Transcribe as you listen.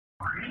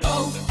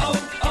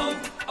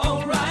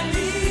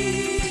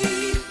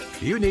O'Reilly.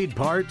 You need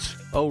parts?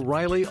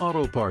 O'Reilly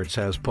Auto Parts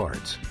has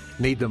parts.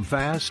 Need them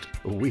fast?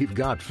 We've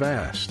got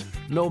fast.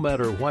 No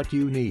matter what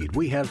you need,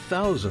 we have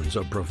thousands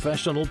of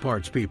professional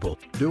parts people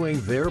doing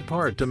their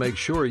part to make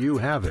sure you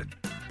have it.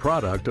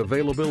 Product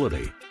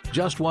availability.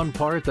 Just one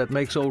part that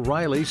makes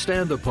O'Reilly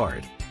stand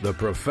apart. The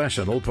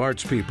professional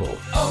parts people.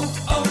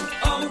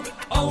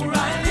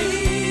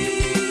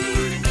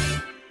 O'Reilly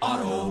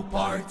Auto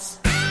Parts.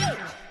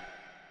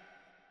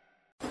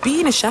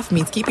 Being a chef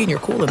means keeping your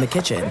cool in the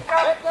kitchen.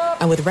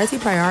 And with Resi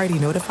Priority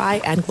Notify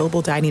and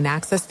Global Dining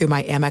Access through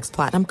my Amex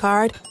Platinum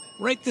card,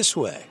 right this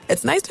way.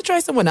 It's nice to try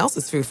someone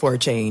else's food for a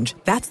change.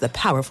 That's the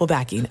powerful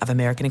backing of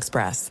American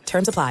Express.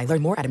 Terms apply.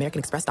 Learn more at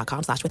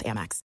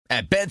americanexpress.com/withAmex.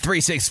 At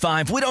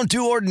Bet365, we don't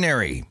do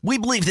ordinary. We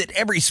believe that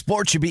every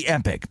sport should be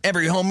epic.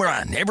 Every home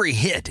run, every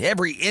hit,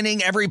 every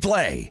inning, every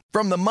play.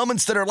 From the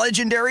moments that are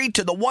legendary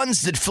to the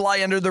ones that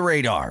fly under the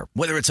radar.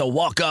 Whether it's a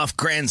walk-off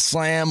grand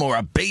slam or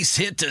a base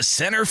hit to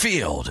center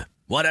field.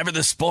 Whatever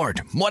the sport,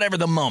 whatever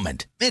the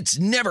moment, it's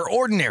never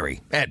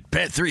ordinary at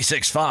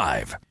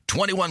Bet365.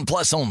 21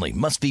 plus only.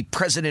 Must be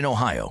present in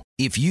Ohio.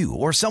 If you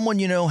or someone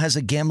you know has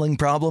a gambling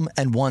problem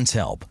and wants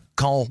help,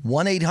 call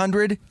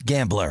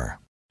 1-800-GAMBLER.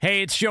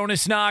 Hey, it's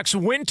Jonas Knox.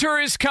 Winter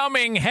is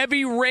coming.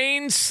 Heavy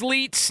rain,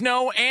 sleet,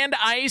 snow, and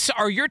ice.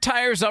 Are your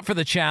tires up for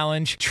the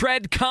challenge?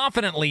 Tread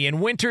confidently in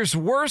winter's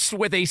worst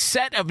with a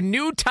set of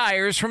new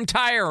tires from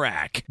Tire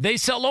Rack. They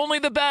sell only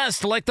the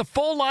best, like the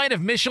full line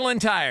of Michelin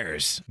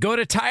tires. Go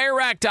to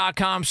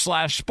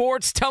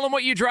TireRack.com/sports. Tell them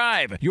what you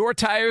drive. Your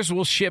tires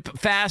will ship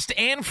fast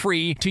and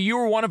free to you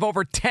or one of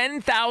over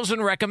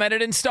 10,000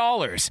 recommended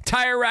installers.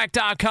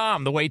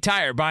 TireRack.com, the way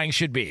tire buying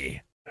should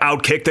be.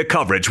 Outkick the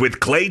coverage with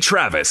Clay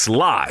Travis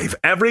live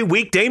every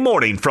weekday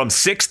morning from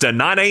 6 to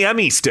 9 a.m.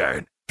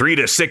 Eastern, 3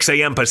 to 6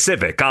 a.m.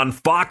 Pacific on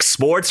Fox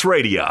Sports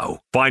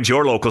Radio. Find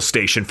your local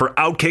station for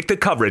Outkick the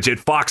coverage at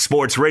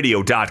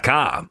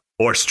foxsportsradio.com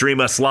or stream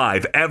us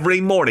live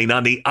every morning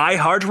on the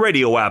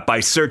iHeartRadio app by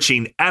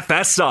searching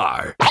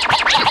FSR. Now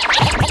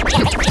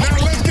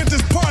let's get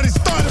this party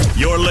started.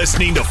 You're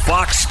listening to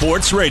Fox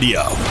Sports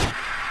Radio.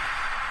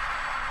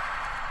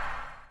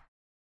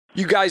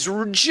 You guys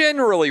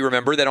generally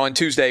remember that on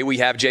Tuesday we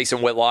have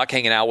Jason Whitlock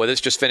hanging out with us.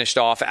 Just finished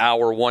off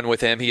hour one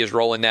with him. He is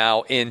rolling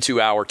now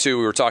into hour two.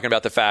 We were talking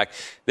about the fact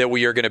that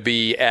we are going to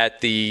be at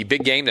the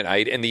big game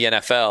tonight in the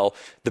NFL.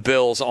 The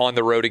Bills on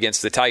the road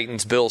against the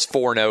Titans. Bills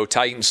 4-0,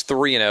 Titans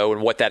 3-0,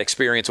 and what that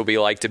experience will be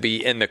like to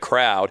be in the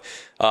crowd.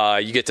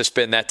 You get to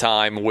spend that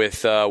time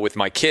with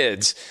my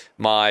kids,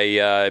 my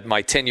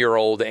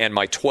 10-year-old and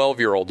my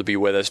 12-year-old to be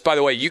with us. By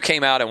the way, you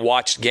came out and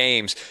watched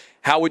games.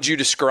 How would you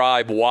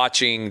describe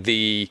watching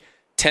the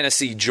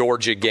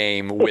Tennessee-Georgia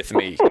game with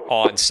me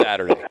on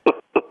Saturday?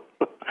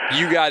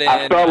 You got in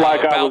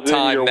about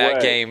time that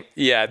game.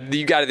 Yeah,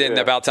 you got it in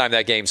about time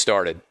that game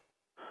started.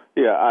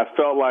 Yeah, I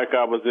felt like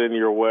I was in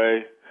your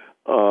way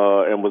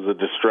and was a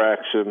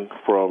distraction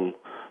from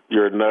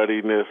your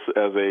nuttiness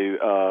as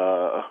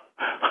a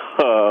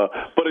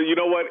but you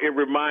know what? It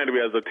reminded me,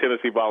 as a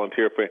Tennessee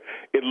Volunteer fan,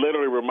 it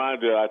literally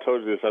reminded me, I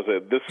told you this, I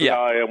said, this is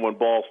how I am when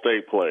Ball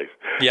State plays.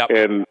 Yep.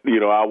 And,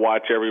 I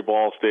watch every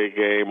Ball State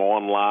game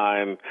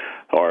online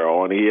or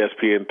on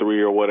ESPN3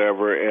 or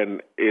whatever,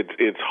 and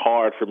it's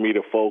hard for me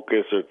to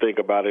focus or think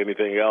about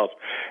anything else.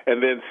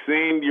 And then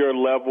seeing your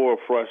level of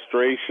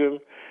frustration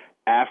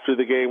after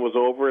the game was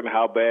over and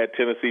how bad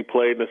Tennessee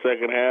played in the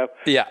second half,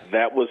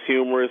 that was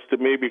humorous to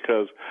me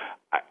because –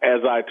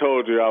 as I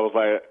told you, I was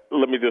like,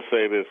 let me just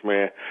say this,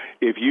 man.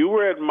 If you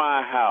were at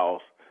my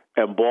house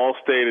and Ball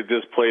State had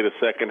just played a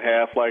second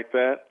half like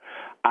that,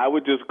 I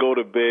would just go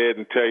to bed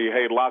and tell you,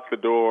 hey, lock the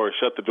door or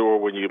shut the door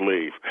when you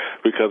leave,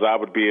 because I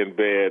would be in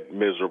bed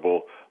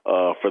miserable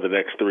for the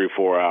next 3 or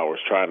 4 hours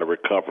trying to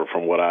recover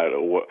from what I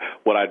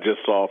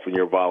just saw from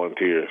your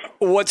Volunteers.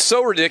 What's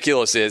so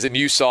ridiculous is, and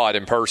you saw it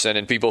in person,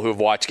 and people who have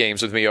watched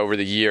games with me over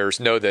the years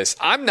know this,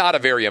 I'm not a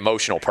very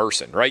emotional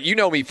person, right? You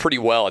know me pretty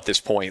well at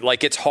this point.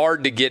 Like, it's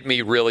hard to get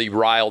me really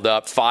riled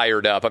up,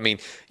 fired up. I mean,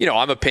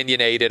 I'm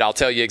opinionated. I'll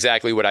tell you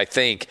exactly what I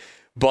think.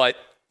 But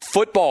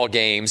football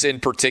games in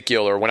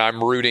particular, when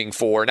I'm rooting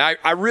for, and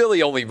I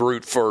really only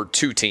root for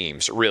two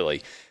teams,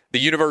 really. The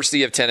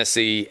University of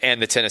Tennessee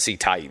and the Tennessee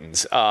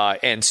Titans.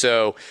 And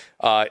so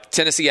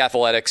Tennessee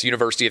Athletics,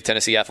 University of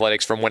Tennessee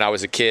Athletics from when I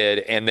was a kid,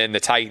 and then the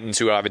Titans,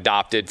 who I've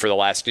adopted for the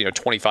last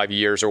 25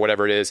 years or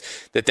whatever it is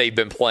that they've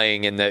been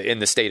playing in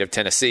the state of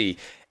Tennessee.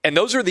 And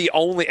those are the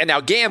only, and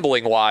now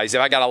gambling wise,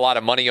 if I got a lot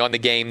of money on the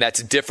game,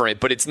 that's different,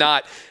 but it's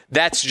not,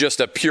 that's just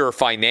a pure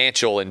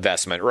financial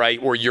investment,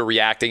 right? Where you're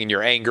reacting and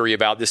you're angry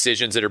about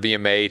decisions that are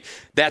being made.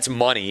 That's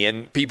money.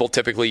 And people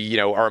typically,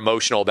 are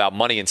emotional about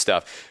money and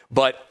stuff.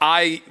 But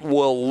I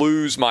will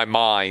lose my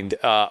mind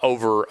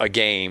over a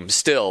game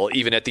still,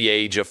 even at the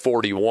age of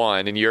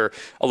 41. And you're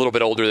a little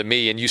bit older than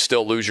me, and you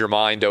still lose your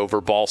mind over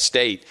Ball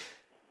State.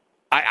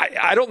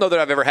 I don't know that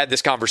I've ever had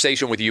this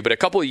conversation with you, but a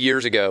couple of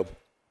years ago,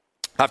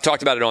 I've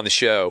talked about it on the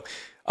show.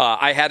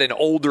 I had an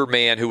older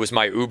man who was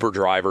my Uber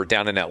driver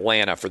down in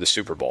Atlanta for the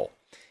Super Bowl.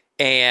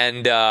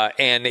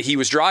 And he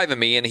was driving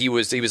me, and he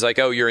was like,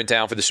 "Oh, you're in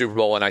town for the Super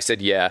Bowl?" And I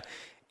said, "Yeah."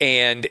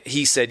 And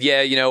he said,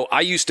 "Yeah,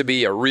 I used to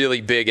be a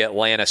really big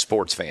Atlanta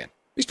sports fan."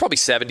 He's probably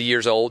 70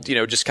 years old,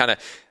 just kind of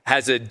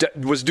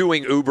was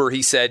doing Uber,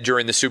 he said,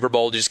 during the Super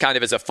Bowl, just kind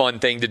of as a fun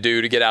thing to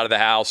do, to get out of the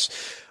house,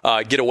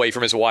 get away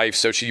from his wife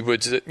so she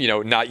would,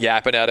 not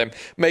yapping at him,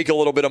 make a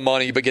little bit of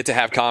money, but get to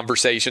have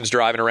conversations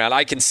driving around.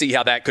 I can see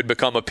how that could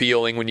become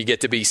appealing when you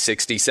get to be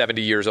 60,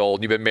 70 years old.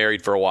 And you've been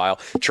married for a while.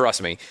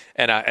 Trust me.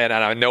 And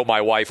I know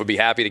my wife would be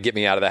happy to get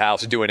me out of the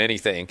house doing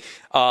anything.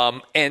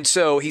 And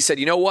so he said,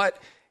 "You know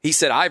what?" He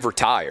said, "I've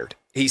retired."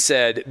 He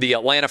said, "The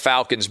Atlanta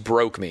Falcons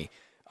broke me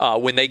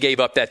when they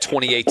gave up that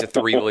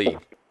 28-3 lead."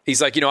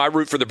 He's like, I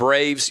root for the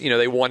Braves.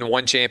 They won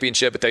one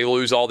championship, but they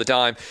lose all the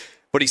time.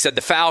 But he said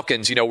the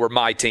Falcons, were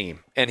my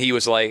team. And he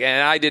was like,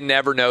 and I didn't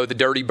ever know the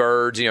Dirty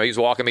Birds. He was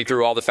walking me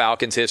through all the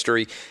Falcons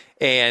history.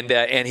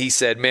 And he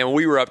said, man, when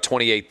we were up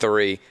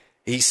 28-3,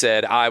 he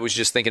said, I was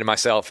just thinking to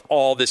myself,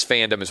 all this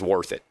fandom is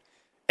worth it.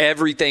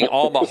 Everything,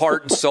 all my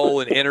heart and soul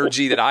and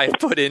energy that I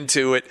put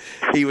into it.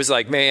 He was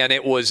like, man,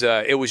 it was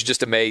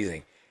just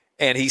amazing.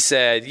 And he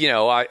said,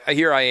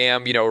 here I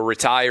am, a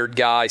retired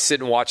guy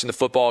sitting watching the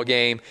football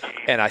game,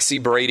 and I see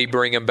Brady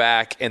bring him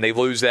back, and they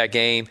lose that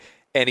game.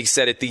 And he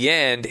said at the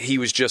end, he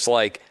was just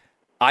like,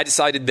 I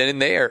decided then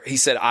and there, he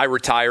said, I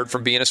retired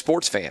from being a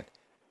sports fan.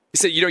 He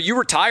said, you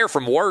retire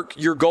from work.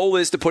 Your goal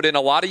is to put in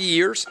a lot of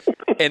years,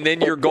 and then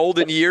your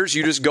golden years,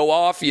 you just go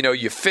off,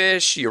 you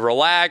fish, you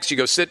relax, you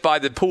go sit by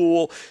the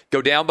pool,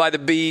 go down by the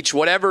beach,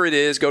 whatever it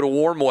is, go to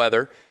warm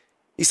weather.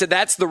 He said,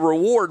 that's the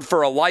reward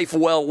for a life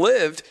well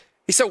lived.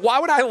 He said, why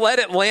would I let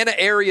Atlanta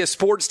area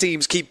sports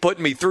teams keep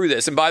putting me through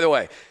this? And by the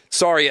way,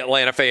 sorry,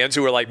 Atlanta fans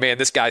who are like, man,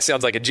 this guy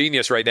sounds like a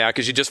genius right now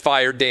because you just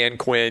fired Dan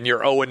Quinn. You're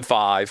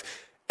 0-5.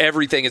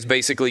 Everything has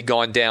basically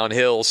gone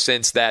downhill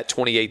since that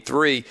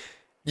 28-3.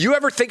 You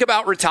ever think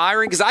about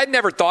retiring? Because I'd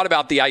never thought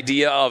about the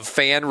idea of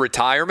fan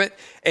retirement.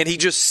 And he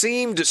just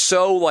seemed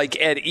so like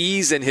at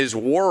ease in his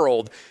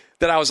world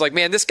that I was like,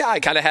 man, this guy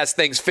kind of has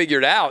things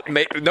figured out.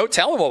 No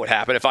telling what would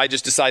happen if I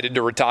just decided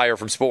to retire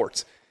from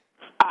sports.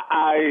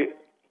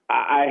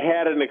 I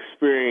had an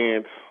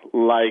experience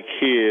like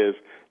his,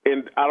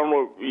 and I don't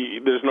know,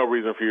 there's no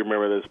reason for you to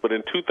remember this, but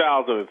in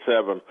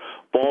 2007,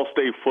 Ball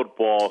State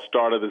football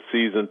started the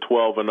season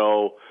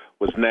 12-0,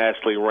 was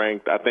nationally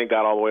ranked. I think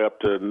got all the way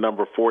up to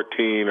number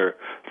 14 or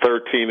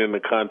 13 in the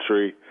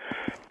country.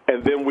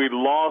 And then we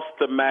lost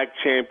the MAC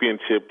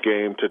championship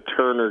game to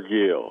Turner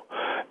Gill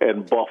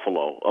and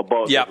Buffalo,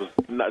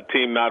 a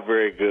team not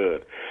very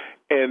good.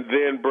 And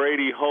then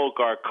Brady Hoke,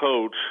 our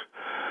coach,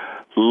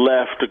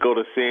 left to go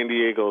to San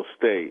Diego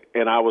State.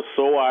 And I was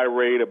so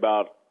irate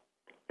about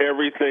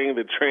everything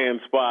that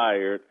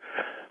transpired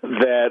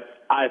that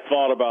I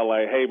thought about,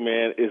 like, hey,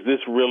 man, is this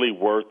really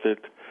worth it?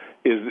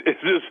 Is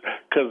this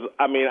 – because,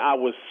 I mean, I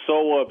was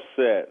so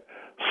upset,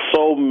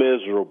 so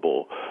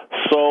miserable,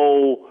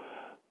 so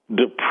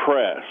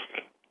depressed.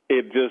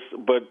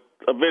 But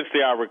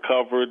eventually I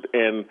recovered,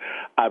 and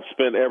I've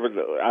spent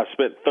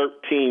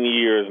 13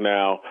 years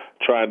now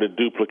trying to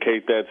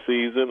duplicate that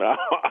season. I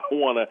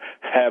want to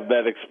have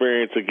that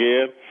experience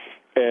again.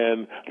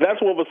 And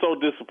that's what was so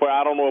disappointing.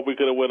 I don't know if we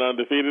could have went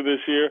undefeated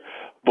this year,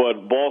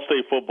 but Ball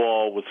State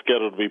football was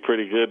scheduled to be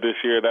pretty good this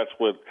year. That's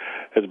what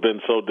has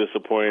been so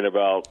disappointing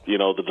about,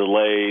 the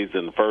delays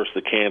and first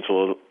the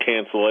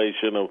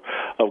cancellation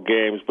of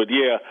games. But,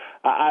 yeah,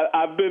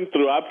 I've been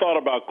through. I've thought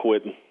about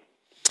quitting,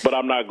 but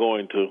I'm not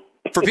going to.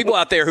 For people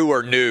out there who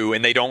are new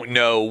and they don't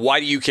know, why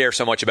do you care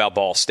so much about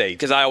Ball State?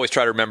 Because I always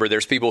try to remember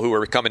there's people who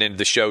are coming into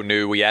the show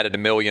new. We added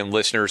 1 million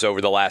listeners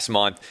over the last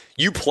month.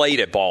 You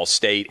played at Ball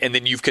State, and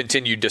then you've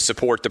continued to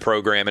support the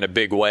program in a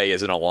big way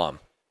as an alum.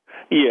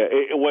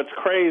 Yeah, what's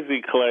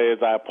crazy, Clay, is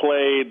I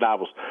played, I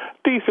was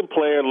a decent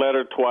player, led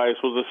her twice,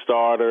 was a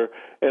starter,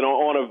 and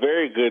on a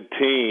very good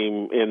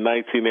team in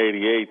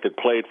 1988 that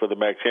played for the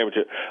MAC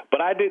championship. But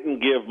I didn't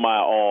give my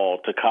all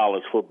to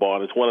college football,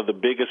 and it's one of the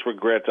biggest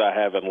regrets I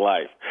have in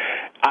life.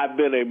 I've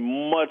been a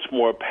much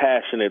more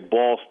passionate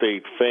Ball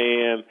State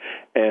fan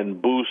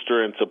and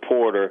booster and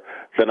supporter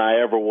than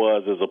I ever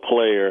was as a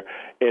player.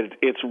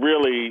 It's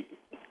really,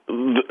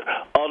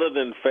 other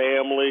than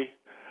family,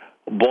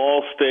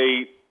 Ball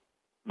State,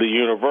 the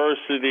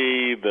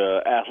university,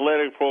 the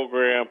athletic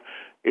program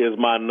is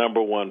my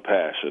number one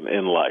passion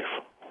in life.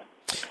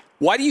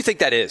 Why do you think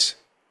that is?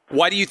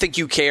 Why do you think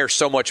you care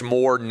so much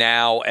more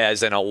now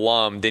as an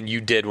alum than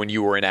you did when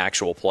you were an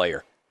actual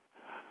player?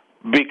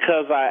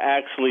 Because I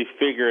actually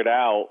figured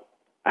out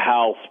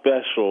how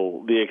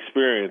special the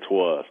experience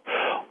was.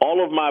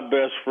 All of my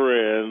best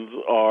friends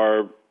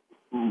are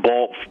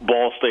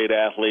Ball State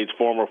athletes,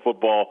 former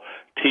football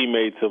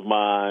teammates of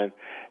mine,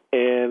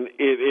 and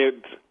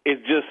it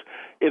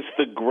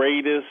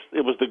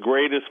was the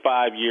greatest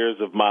 5 years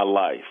of my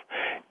life.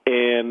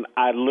 And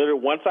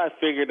once I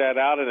figured that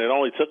out, and it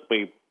only took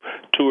me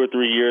 2 or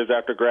 3 years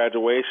after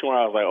graduation, where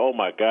I was like, oh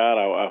my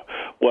God,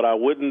 what I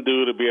wouldn't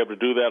do to be able to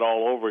do that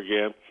all over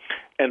again.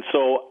 And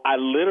so I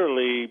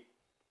literally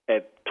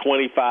at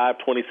 25,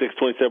 26,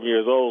 27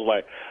 years old,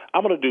 like,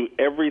 I'm going to do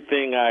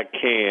everything I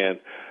can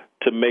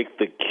to make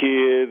the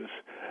kids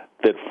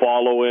that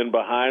follow in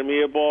behind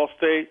me at Ball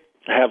State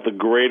have the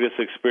greatest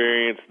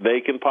experience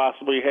they can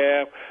possibly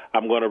have.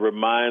 I'm going to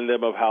remind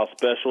them of how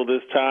special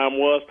this time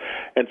was.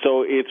 And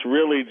so it's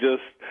really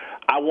just,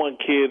 I want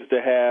kids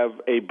to have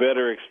a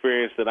better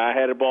experience than I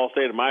had at Ball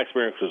State, and my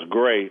experience was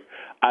great.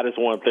 I just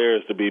want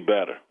theirs to be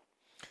better.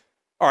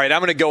 All right, I'm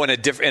going to go in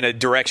a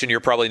direction you're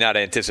probably not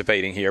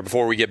anticipating here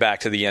before we get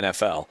back to the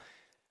NFL.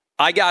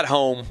 I got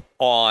home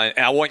and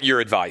I want your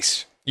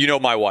advice. You know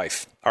my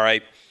wife, all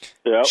right?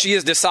 Yep. She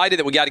has decided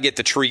that we got to get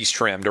the trees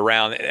trimmed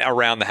around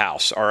the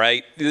house, all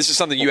right? This is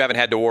something you haven't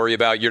had to worry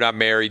about. You're not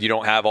married. You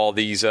don't have all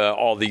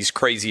these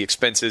crazy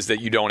expenses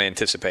that you don't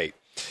anticipate.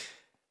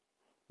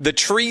 The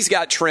trees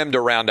got trimmed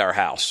around our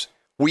house.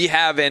 We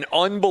have an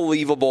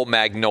unbelievable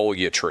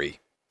magnolia tree.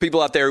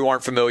 People out there who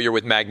aren't familiar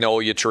with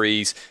magnolia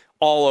trees,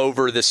 all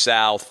over the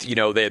South, you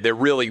know, they're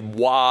really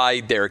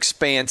wide, they're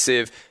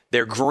expansive,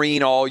 they're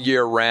green all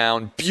year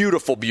round.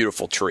 Beautiful,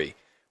 beautiful tree.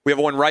 We have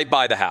one right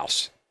by the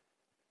house.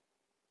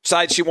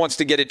 Decides she wants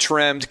to get it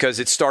trimmed because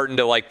it's starting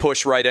to like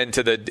push right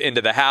into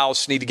the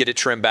house. Need to get it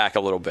trimmed back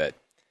a little bit.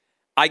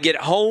 I get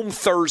home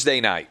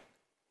Thursday night.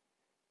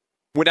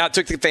 Went out,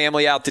 took the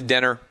family out to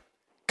dinner.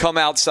 Come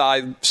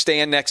outside,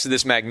 stand next to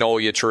this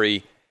magnolia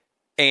tree,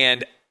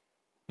 and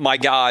my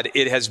God,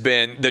 it has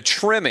been the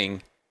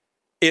trimming.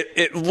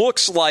 It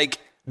looks like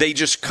they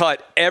just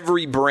cut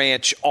every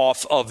branch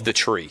off of the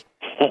tree.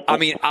 I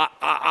mean,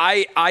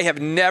 I have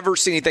never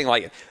seen anything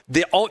like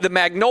it. The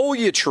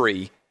magnolia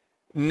tree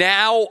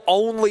now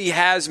only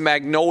has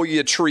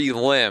magnolia tree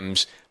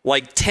limbs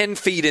like 10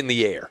 feet in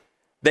the air.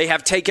 They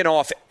have taken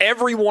off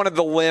every one of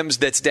the limbs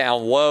that's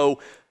down low,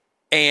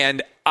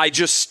 and I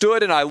just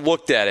stood and I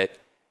looked at it,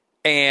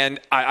 and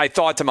I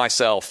thought to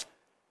myself,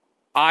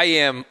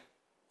 I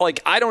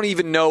don't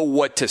even know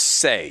what to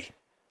say.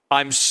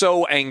 I'm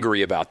so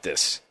angry about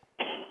this.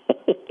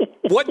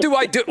 What do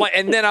I do?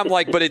 And then I'm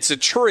like, but it's a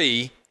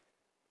tree.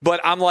 But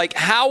I'm like,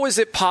 how is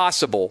it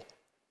possible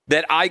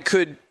that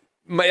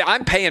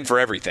I'm paying for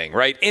everything,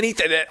 right?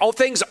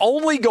 Things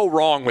only go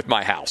wrong with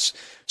my house.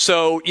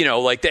 So, you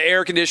know, like the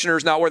air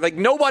conditioner's not working. Like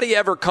nobody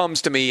ever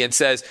comes to me and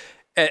says,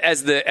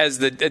 as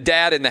the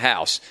dad in the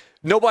house,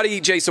 nobody,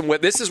 Jason,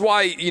 this is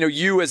why, you know,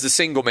 you as the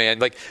single man,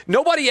 like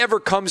nobody ever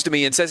comes to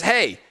me and says,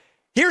 hey,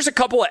 here's a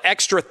couple of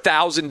extra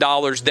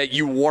 $1,000 that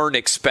you weren't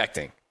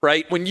expecting,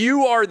 right? When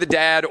you are the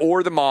dad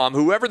or the mom,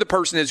 whoever the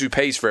person is who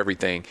pays for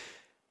everything,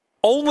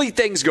 only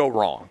things go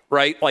wrong,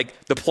 right? Like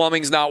the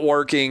plumbing's not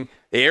working,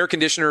 the air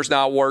conditioner's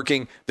not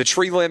working, the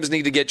tree limbs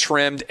need to get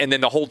trimmed, and then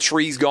the whole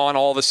tree's gone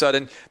all of a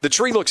sudden. The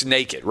tree looks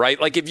naked,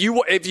 right? Like if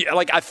you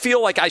like, I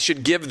feel like I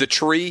should give the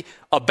tree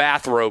a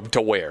bathrobe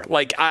to wear.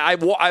 Like I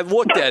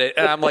looked at it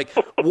and I'm like,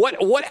 what?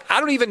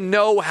 I don't even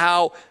know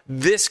how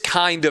this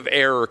kind of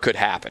error could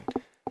happen.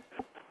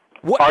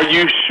 Are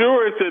you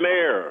sure it's an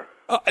error?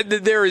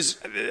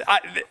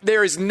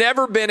 There has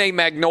never been a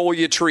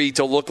magnolia tree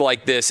to look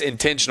like this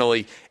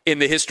intentionally in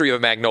the history of a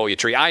magnolia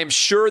tree. I am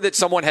sure that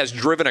someone has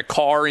driven a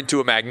car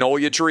into a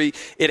magnolia tree.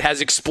 It has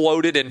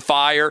exploded in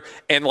fire,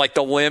 and like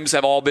the limbs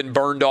have all been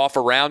burned off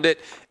around it,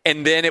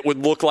 and then it would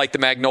look like the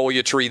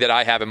magnolia tree that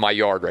I have in my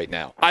yard right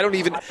now.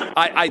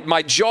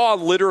 My jaw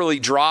literally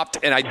dropped,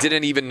 and I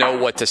didn't even know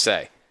what to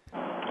say.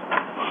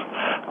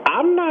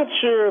 I'm not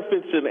sure if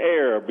it's an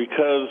error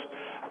because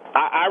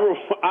I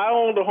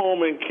owned a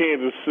home in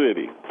Kansas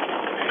City,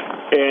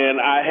 and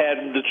I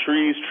had the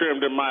trees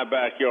trimmed in my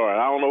backyard.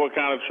 I don't know what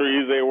kind of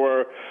trees they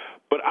were,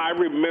 but I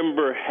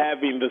remember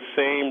having the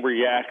same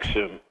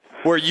reaction.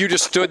 Where you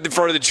just stood in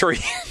front of the tree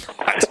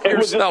to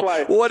yourself,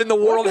 like, what in the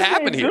world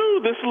happened here?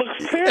 Dude, this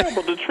looks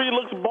terrible. The tree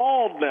looks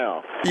bald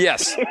now.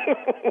 Yes.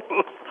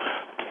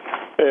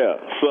 Yeah,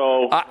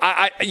 so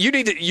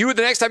the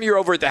next time you're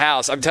over at the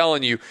house, I'm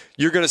telling you,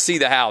 you're going to see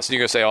the house and you're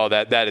going to say, "Oh,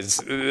 that is."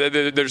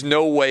 There's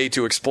no way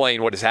to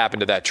explain what has happened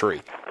to that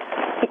tree.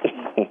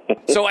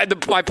 So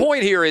my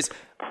point here is,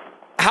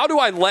 how do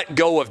I let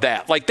go of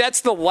that? Like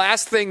that's the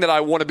last thing that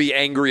I want to be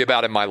angry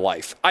about in my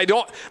life. I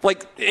don't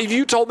like if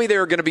you told me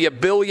there are going to be a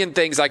billion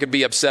things I could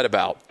be upset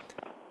about.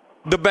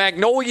 The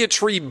magnolia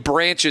tree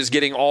branches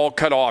getting all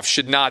cut off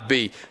should not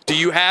be. Do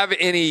you have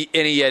any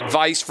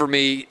advice for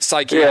me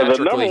psychiatrically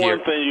the number here?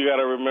 one thing you got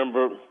to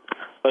remember,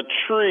 a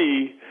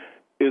tree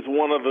is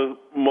one of the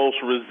most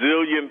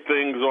resilient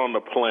things on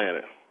the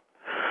planet.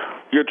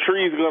 Your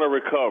tree's going to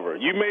recover.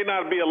 You may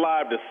not be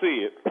alive to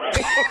see it,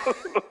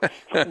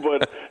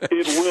 but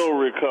it will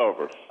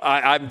recover.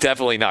 I'm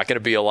definitely not going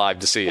to be alive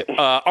to see it.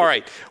 All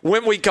right.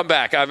 When we come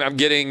back, I'm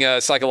getting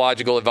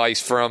psychological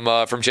advice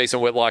from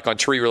Jason Whitlock on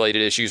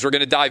tree-related issues. We're going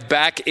to dive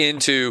back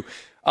into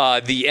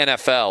the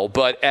NFL,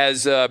 but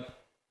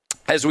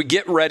as we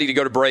get ready to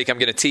go to break, I'm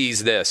going to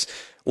tease this.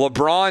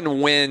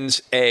 LeBron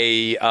wins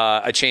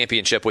a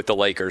championship with the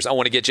Lakers. I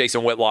want to get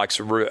Jason Whitlock's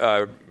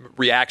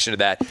reaction to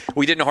that.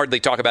 We didn't hardly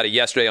talk about it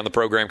yesterday on the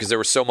program because there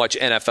was so much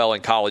NFL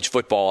and college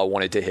football I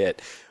wanted to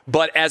hit.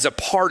 But as a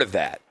part of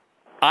that,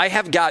 I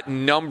have got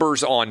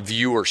numbers on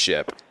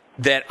viewership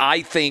that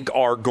I think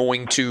are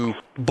going to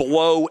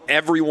blow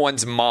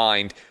everyone's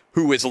mind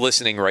who is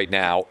listening right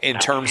now in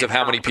terms of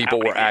how many people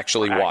were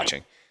actually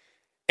watching.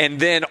 And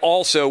then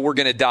also we're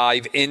going to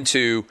dive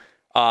into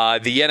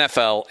the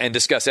NFL and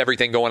discuss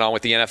everything going on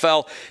with the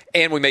NFL.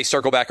 And we may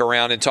circle back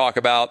around and talk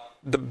about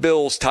the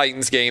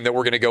Bills-Titans game that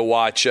we're going to go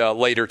watch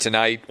later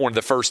tonight, one of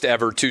the first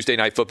ever Tuesday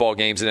night football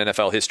games in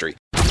NFL history.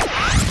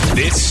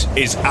 This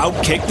is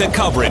Outkick the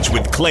Coverage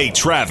with Clay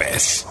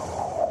Travis.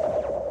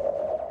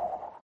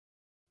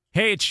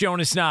 Hey, it's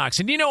Jonas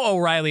Knox, and you know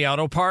O'Reilly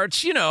Auto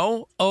Parts. You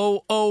know,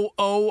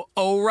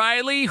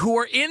 O'Reilly, who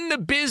are in the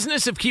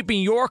business of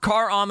keeping your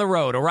car on the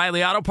road.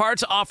 O'Reilly Auto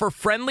Parts offer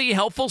friendly,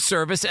 helpful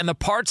service and the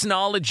parts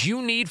knowledge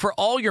you need for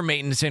all your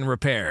maintenance and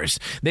repairs.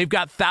 They've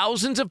got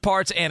thousands of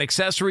parts and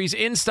accessories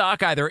in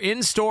stock, either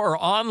in-store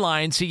or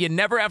online, so you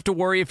never have to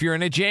worry if you're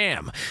in a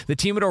jam. The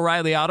team at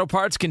O'Reilly Auto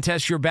Parts can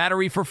test your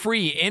battery for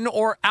free, in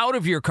or out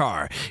of your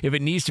car. If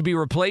it needs to be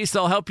replaced,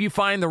 they'll help you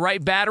find the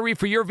right battery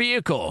for your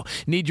vehicle.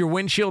 Need your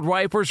windshield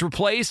wipers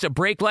replaced, a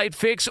brake light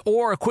fix,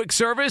 or a quick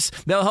service?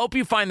 They'll help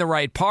you find the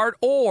right part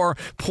or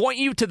point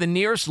you to the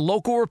nearest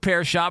local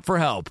repair shop for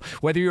help.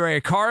 Whether you're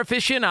a car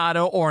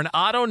aficionado or an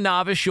auto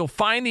novice, you'll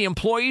find the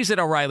employees at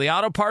O'Reilly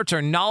Auto Parts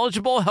are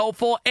knowledgeable,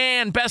 helpful,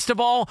 and best of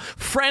all,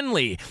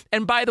 friendly.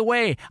 And by the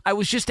way, I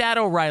was just at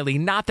O'Reilly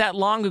not that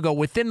long ago,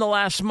 within the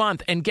last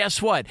month, and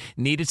guess what?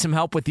 Needed some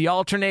help with the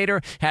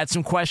alternator, had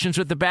some questions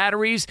with the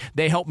batteries.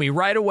 They helped me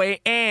right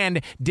away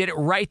and did it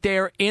right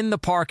there in the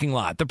parking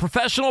lot. The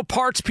professional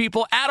parts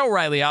people at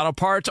O'Reilly Auto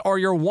Parts are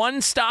your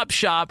one-stop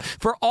shop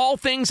for all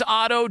things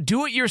auto,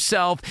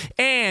 do-it-yourself,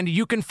 and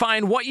you can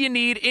find what you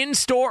need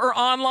in-store or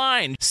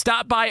online.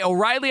 Stop by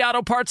O'Reilly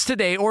Auto Parts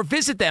today or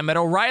visit them at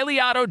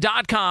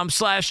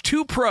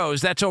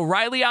O'ReillyAuto.com/2pros. That's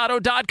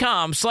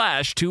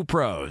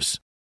O'ReillyAuto.com/2pros.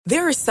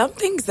 There are some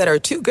things that are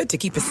too good to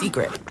keep a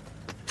secret.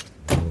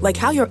 Like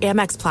how your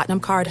Amex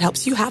Platinum card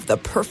helps you have the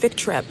perfect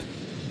trip.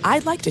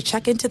 I'd like to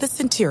check into the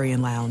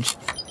Centurion Lounge.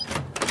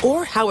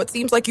 Or how it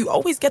seems like you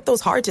always get those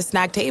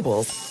hard-to-snag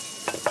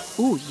tables.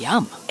 Ooh,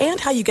 yum. And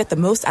how you get the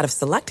most out of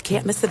select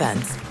can't-miss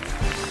events.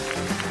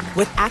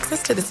 With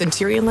access to the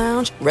Centurion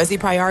Lounge, Resi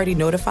Priority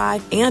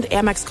Notified, and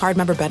Amex card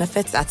member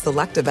benefits at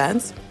select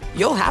events,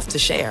 you'll have to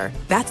share.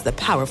 That's the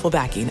powerful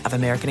backing of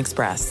American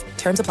Express.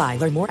 Terms apply.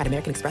 Learn more at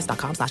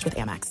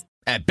americanexpress.com/withAmex.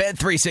 At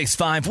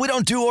Bet365, we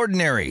don't do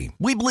ordinary.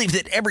 We believe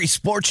that every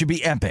sport should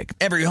be epic.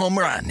 Every home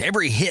run,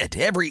 every hit,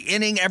 every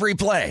inning, every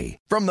play.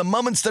 From the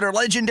moments that are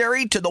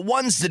legendary to the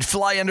ones that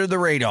fly under the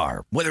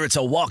radar. Whether it's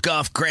a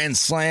walk-off grand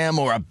slam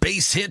or a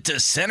base hit to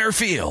center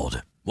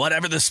field.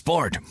 Whatever the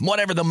sport,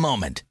 whatever the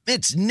moment.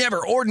 It's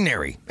never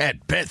ordinary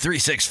at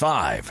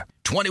Bet365.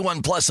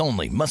 21 plus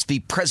only. Must be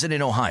present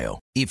in Ohio.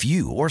 If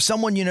you or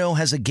someone you know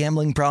has a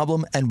gambling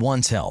problem and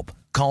wants help,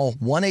 call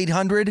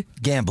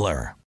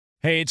 1-800-GAMBLER.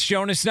 Hey, it's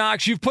Jonas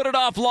Knox. You've put it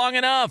off long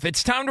enough.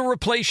 It's time to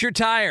replace your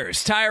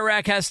tires. Tire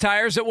Rack has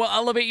tires that will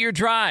elevate your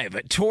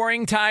drive.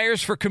 Touring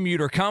tires for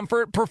commuter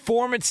comfort,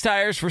 performance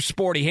tires for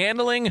sporty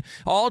handling,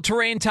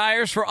 all-terrain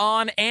tires for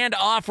on- and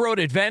off-road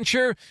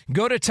adventure.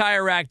 Go to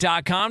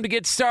TireRack.com to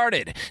get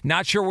started.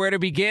 Not sure where to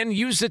begin?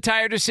 Use the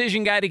Tire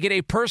Decision Guide to get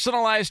a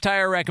personalized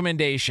tire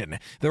recommendation.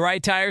 The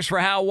right tires for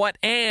how, what,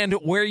 and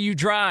where you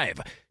drive.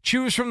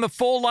 Choose from the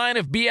full line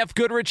of BF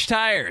Goodrich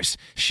tires,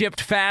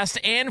 shipped fast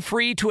and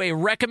free to a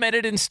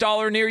recommended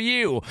installer near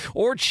you,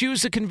 or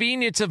choose the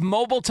convenience of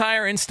mobile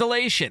tire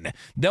installation.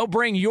 They'll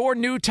bring your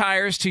new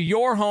tires to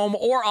your home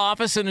or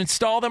office and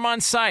install them on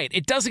site.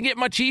 It doesn't get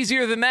much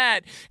easier than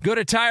that. Go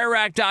to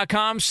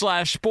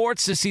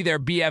TireRack.com/sports to see their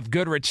BF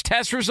Goodrich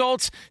test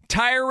results,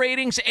 tire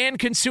ratings, and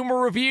consumer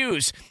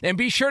reviews. And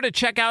be sure to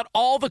check out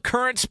all the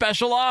current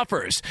special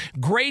offers.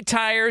 Great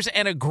tires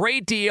and a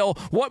great deal.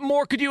 What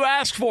more could you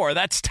ask for?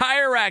 That's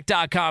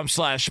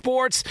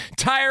TireRack.com/sports.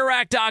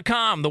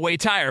 TireRack.com, the way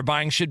tire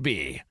buying should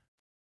be.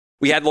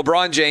 We had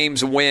LeBron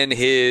James win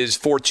his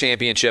 4th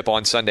championship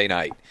on Sunday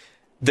night.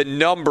 The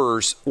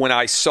numbers, when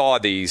I saw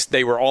these,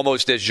 they were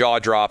almost as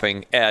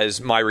jaw-dropping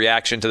as my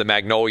reaction to the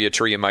magnolia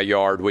tree in my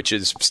yard, which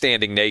is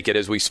standing naked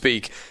as we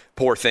speak.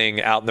 Poor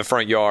thing out in the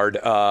front yard.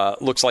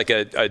 Looks like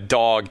a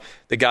dog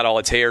that got all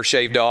its hair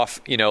shaved off.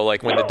 You know,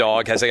 like when the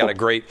dog has got a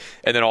great,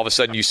 and then all of a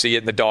sudden you see it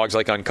and the dog's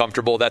like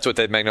uncomfortable. That's what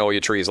the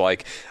magnolia tree is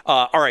like.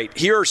 All right,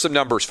 here are some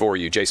numbers for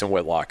you, Jason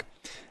Whitlock.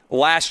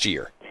 Last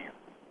year,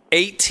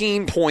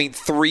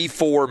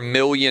 18.34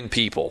 million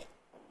people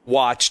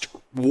watched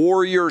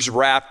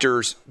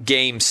Warriors-Raptors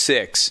Game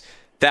 6.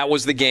 That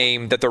was the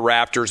game that the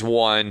Raptors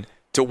won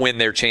to win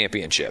their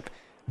championship.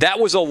 That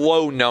was a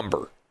low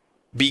number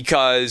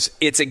because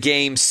it's a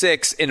Game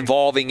 6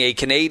 involving a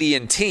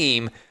Canadian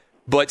team,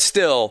 but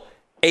still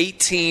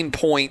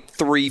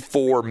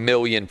 18.34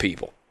 million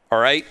people. All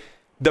right?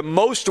 The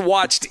most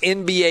watched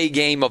NBA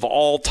game of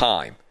all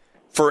time.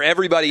 For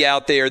everybody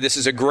out there, this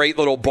is a great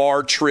little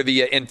bar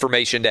trivia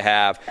information to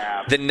have.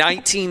 The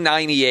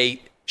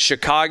 1998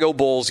 Chicago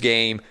Bulls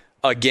game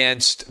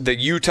against the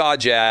Utah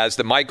Jazz,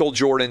 the Michael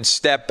Jordan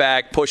step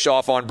back, push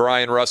off on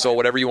Brian Russell,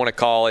 whatever you want to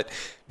call it,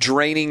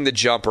 draining the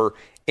jumper.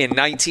 In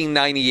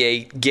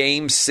 1998,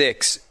 Game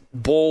 6,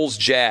 Bulls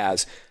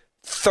Jazz,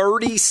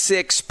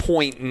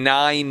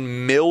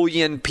 36.9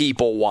 million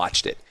people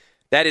watched it.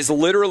 That is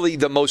literally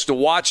the most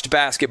watched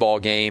basketball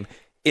game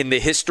in the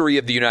history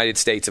of the United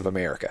States of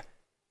America.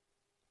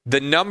 The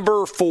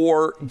number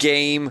 4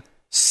 Game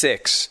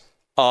 6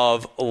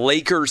 of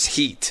Lakers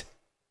Heat,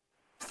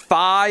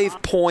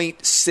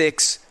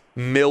 5.6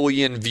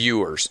 million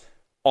viewers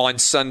on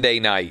Sunday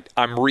night.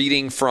 I'm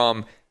reading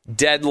from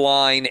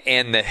Deadline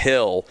and The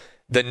Hill,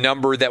 the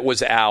number that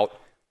was out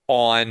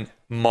on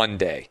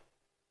Monday.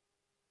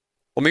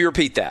 Let me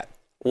repeat that.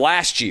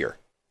 Last year,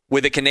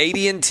 with a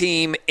Canadian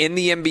team in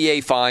the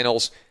NBA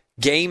Finals,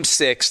 Game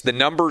 6, the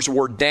numbers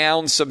were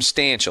down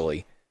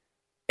substantially.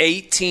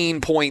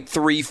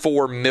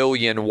 18.34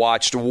 million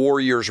watched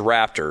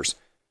Warriors-Raptors.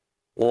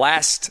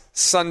 Last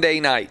Sunday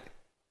night,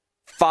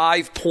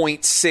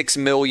 5.6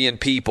 million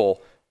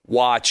people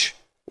watch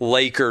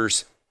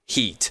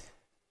Lakers-Heat.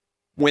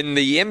 When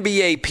the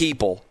NBA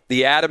people,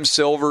 the Adam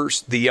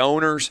Silvers, the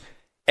owners,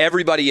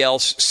 everybody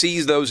else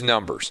sees those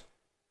numbers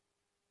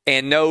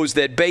and knows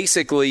that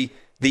basically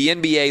the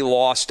NBA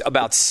lost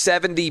about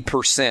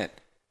 70%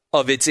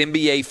 of its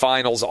NBA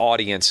Finals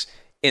audience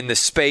in the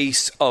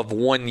space of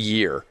 1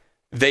 year,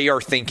 they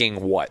are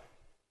thinking what?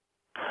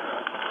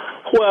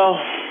 Well,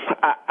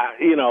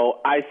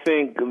 I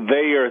think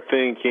they are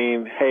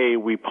thinking, hey,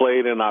 we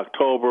played in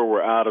October,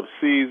 we're out of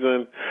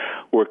season,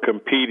 we're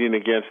competing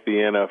against the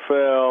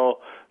NFL,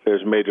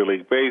 there's Major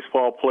League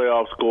Baseball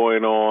playoffs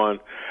going on.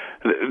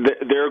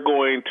 They're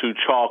going to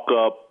chalk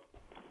up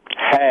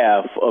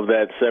half of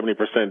that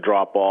 70%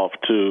 drop-off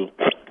to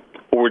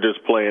we're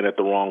just playing at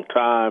the wrong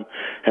time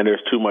and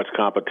there's too much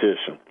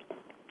competition.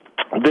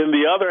 Then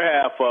the other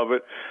half of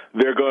it,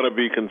 they're going to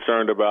be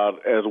concerned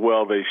about as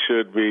well. They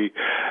should be.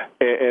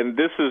 And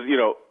this is,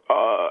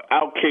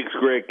 Outkicks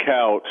Greg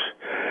Couch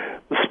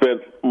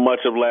spent much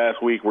of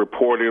last week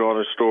reporting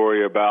on a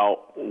story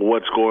about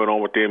what's going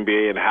on with the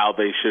NBA and how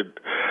they should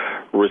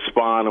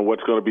respond and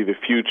what's going to be the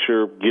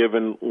future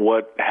given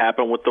what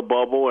happened with the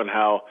bubble and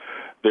how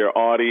their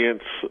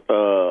audience,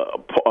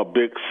 a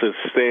big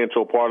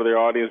substantial part of their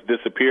audience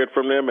disappeared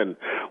from them and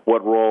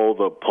what role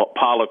the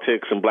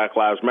politics and Black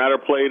Lives Matter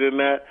played in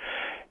that.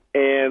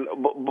 And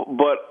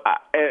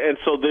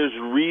so there's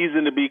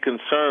reason to be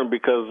concerned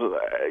because,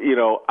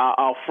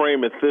 I'll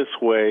frame it this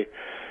way.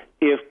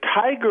 If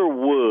Tiger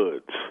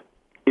Woods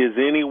is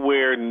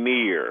anywhere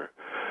near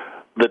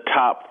the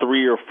top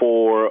 3 or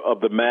 4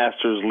 of the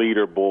Masters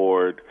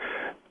leaderboard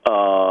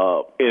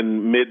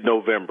in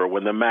mid-November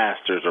when the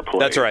Masters are playing.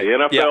 That's right.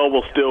 The NFL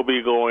will still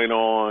be going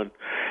on.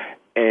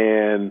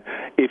 And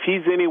if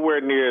he's anywhere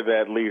near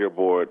that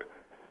leaderboard,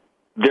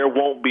 there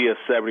won't be a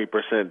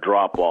 70%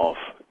 drop-off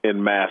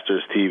in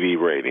Masters TV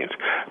ratings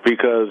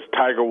because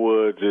Tiger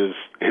Woods is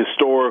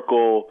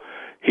historical.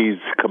 He's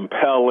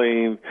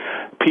compelling.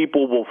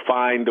 People will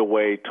find a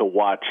way to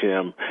watch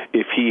him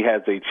if he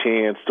has a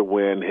chance to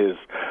win his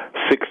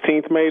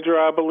 16th major,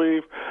 I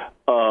believe,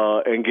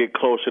 and get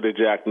closer to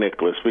Jack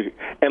Nicklaus.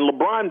 And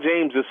LeBron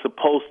James is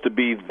supposed to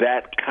be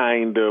that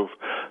kind of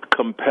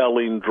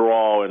compelling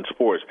draw in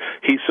sports.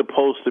 He's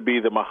supposed to be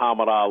the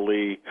Muhammad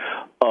Ali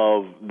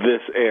of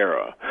this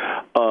era.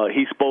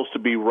 He's supposed to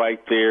be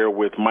right there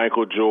with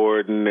Michael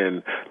Jordan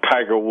and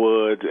Tiger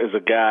Woods as a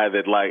guy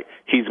that,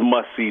 he's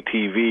must-see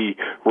TV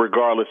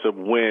regardless of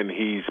when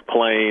he's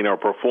playing or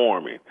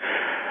performing.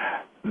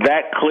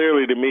 That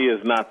clearly to me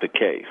is not the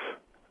case,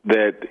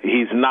 that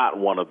he's not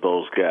one of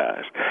those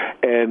guys.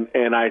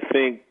 And I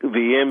think the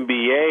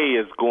NBA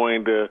is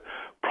going to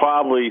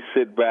probably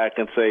sit back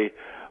and say,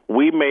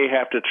 we may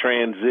have to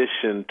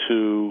transition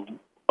to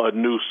a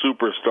new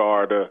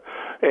superstar.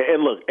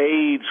 And look,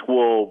 age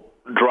will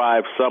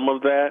drive some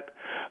of that.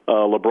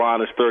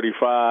 LeBron is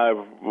 35,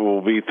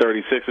 will be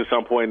 36 at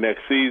some point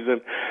next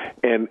season.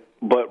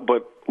 But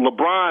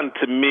LeBron,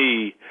 to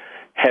me,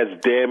 has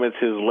damaged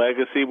his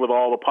legacy with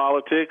all the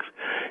politics.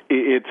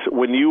 It's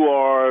when you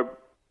are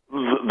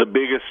the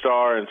biggest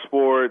star in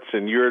sports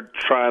and you're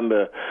trying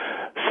to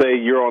say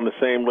you're on the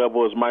same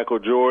level as Michael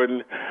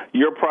Jordan,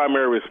 your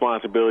primary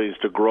responsibility is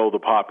to grow the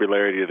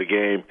popularity of the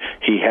game.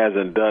 He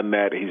hasn't done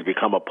that. He's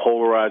become a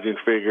polarizing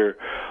figure.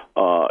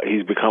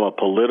 He's become a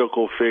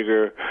political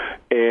figure,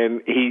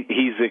 and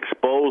he's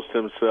exposed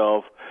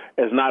himself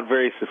as not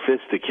very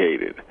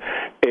sophisticated.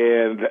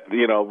 And,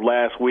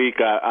 last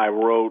week I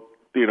wrote,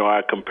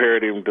 I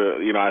compared him to,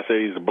 I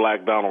say he's a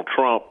black Donald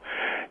Trump.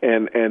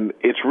 And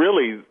it's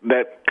really,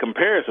 that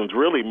comparison's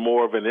really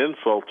more of an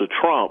insult to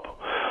Trump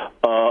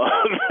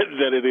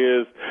than it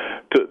is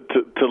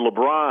to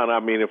LeBron. I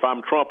mean, if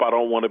I'm Trump, I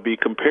don't want to be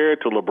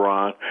compared to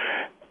LeBron.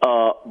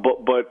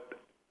 But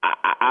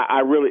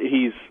I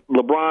really,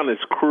 LeBron is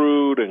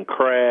crude and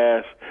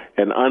crass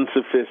and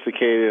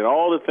unsophisticated, and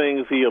all the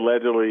things he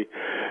allegedly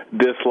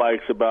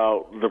dislikes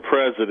about the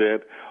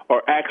president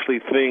are actually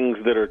things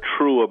that are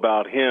true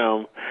about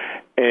him,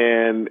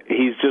 and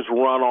he's just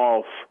run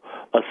off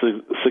a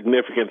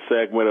significant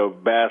segment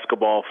of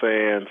basketball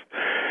fans.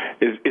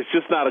 It's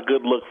just not a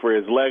good look for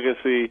his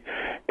legacy,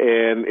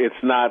 and it's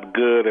not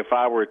good. If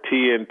I were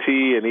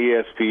TNT and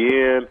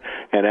ESPN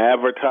and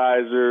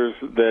advertisers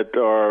that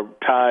are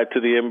tied to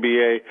the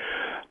NBA,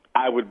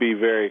 I would be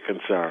very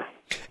concerned.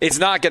 It's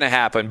not going to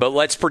happen, but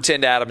let's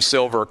pretend Adam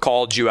Silver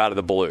called you out of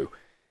the blue.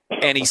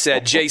 And he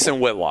said, Jason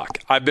Whitlock,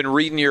 I've been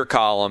reading your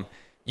column.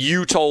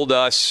 You told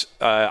us,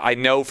 I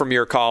know from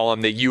your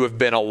column, that you have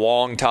been a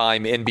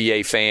longtime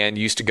NBA fan.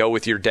 You used to go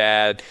with your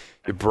dad,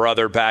 your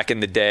brother back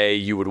in the day.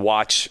 You would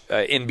watch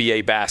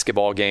NBA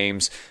basketball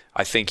games.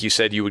 I think you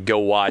said you would go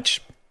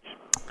watch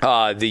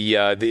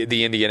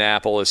the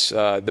Indianapolis,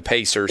 the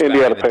Pacers.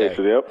 Indiana Pacers,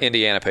 yep.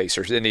 Indiana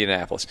Pacers,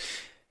 Indianapolis.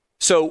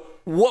 So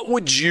what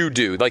would you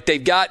do? Like,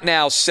 they've got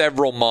now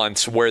several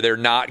months where they're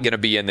not going to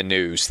be in the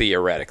news,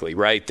 theoretically,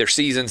 right? Their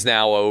season's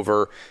now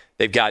over.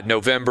 They've got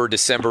November,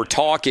 December.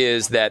 Talk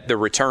is that the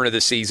return of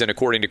the season,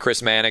 according to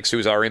Chris Mannix,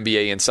 who's our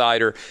NBA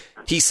insider,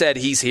 he said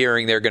he's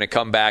hearing they're going to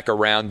come back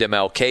around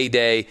MLK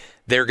Day.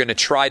 They're going to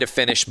try to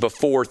finish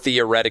before,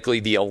 theoretically,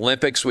 the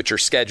Olympics, which are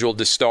scheduled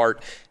to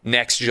start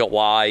next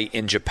July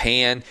in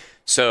Japan.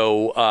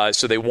 So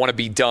they want to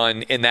be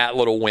done in that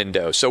little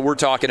window. So we're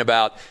talking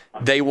about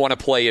they want to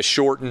play a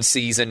shortened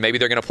season. Maybe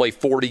they're going to play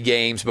 40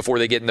 games before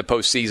they get in the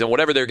postseason,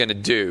 whatever they're going to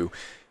do.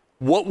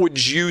 What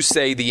would you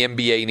say the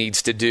NBA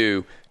needs to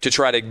do to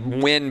try to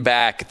win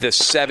back the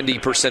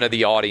 70% of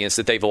the audience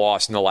that they've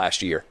lost in the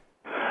last year?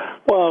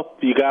 Well,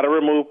 you got to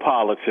remove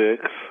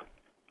politics,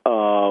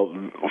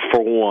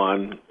 for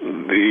one.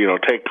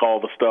 Take all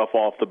the stuff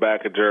off the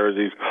back of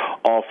jerseys,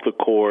 off the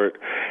court,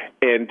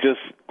 and just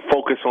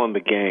focus on the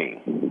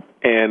game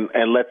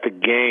and let the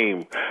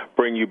game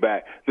bring you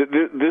back.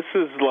 This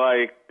is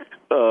like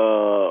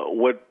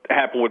what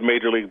happened with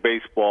Major League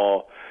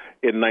Baseball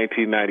in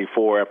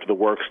 1994 after the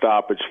work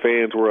stoppage.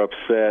 Fans were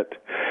upset,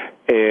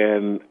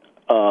 and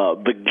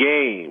the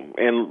game,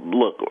 and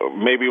look,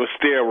 maybe it was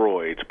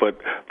steroids, but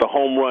the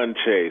home run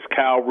chase,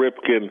 Cal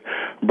Ripken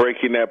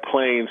breaking that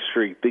playing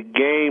streak, the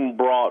game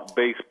brought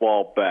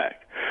baseball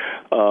back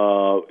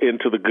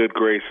into the good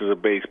graces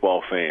of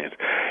baseball fans.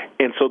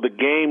 And so the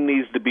game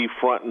needs to be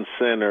front and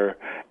center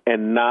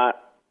and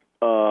not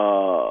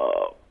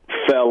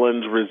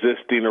felons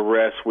resisting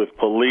arrest with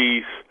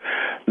police,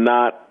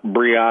 not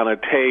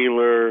Breonna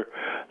Taylor,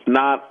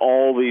 not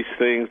all these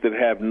things that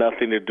have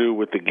nothing to do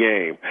with the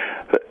game.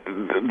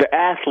 The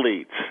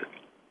athletes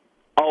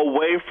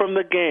away from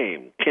the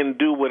game can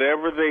do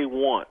whatever they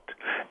want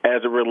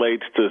as it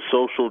relates to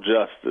social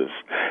justice.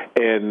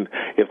 And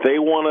if they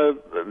want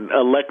to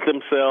elect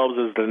themselves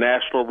as the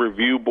National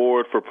Review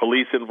Board for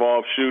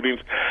police-involved shootings,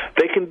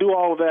 they can do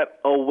all of that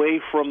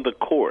away from the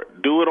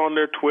court. Do it on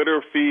their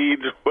Twitter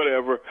feeds,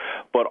 whatever.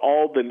 But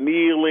all the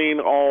kneeling,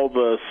 all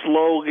the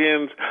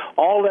slogans,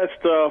 all that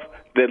stuff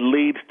that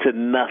leads to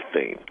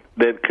nothing,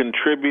 that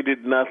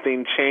contributed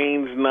nothing,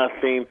 changed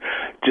nothing,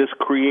 just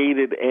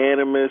created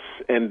animus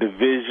and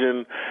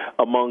division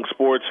among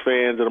sports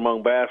fans and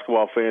among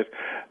basketball fans.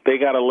 They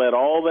got to let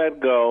all that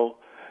go.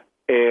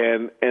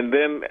 And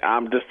then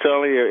I'm just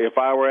telling you, if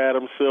I were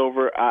Adam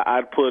Silver,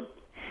 I'd put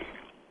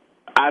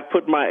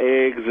my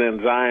eggs in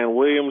Zion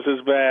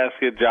Williams'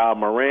 basket, Ja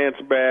Morant's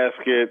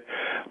basket.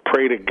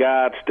 Pray to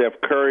God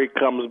Steph Curry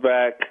comes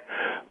back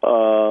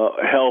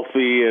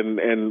healthy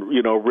and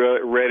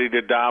ready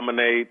to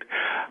dominate.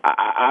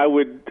 I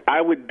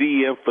would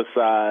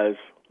de-emphasize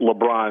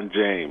LeBron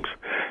James.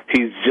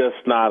 He's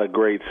just not a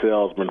great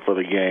salesman for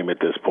the game at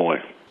this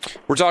point.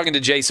 We're talking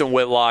to Jason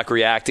Whitlock,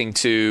 reacting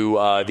to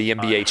the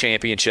NBA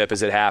championship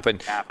as it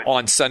happened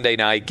on Sunday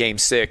night, Game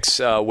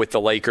 6, with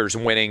the Lakers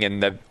winning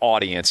and the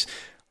audience.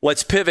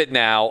 Let's pivot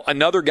now.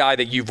 Another guy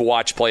that you've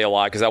watched play a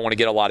lot, because I want to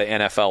get a lot of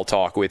NFL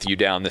talk with you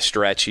down the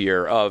stretch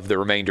here of the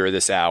remainder of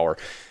this hour.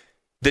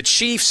 The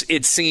Chiefs,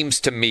 it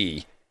seems to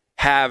me,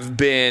 have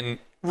been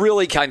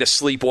really kind of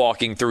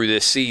sleepwalking through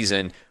this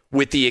season,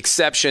 with the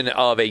exception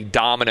of a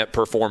dominant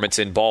performance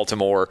in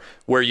Baltimore,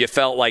 where you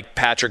felt like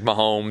Patrick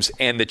Mahomes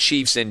and the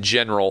Chiefs in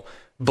general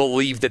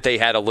believed that they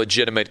had a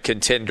legitimate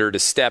contender to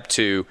step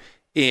to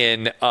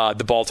in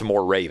the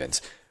Baltimore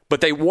Ravens.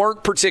 But they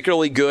weren't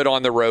particularly good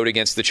on the road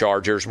against the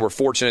Chargers. We're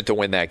fortunate to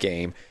win that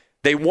game.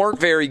 They weren't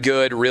very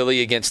good,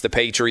 really, against the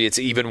Patriots,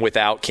 even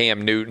without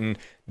Cam Newton.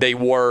 They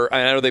were,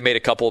 I know they made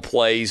a couple of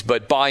plays,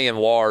 but by and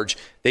large,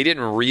 they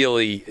didn't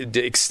really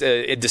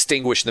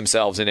distinguish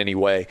themselves in any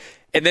way.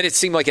 And then it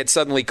seemed like it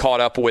suddenly caught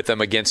up with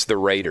them against the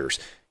Raiders.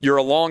 You're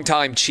a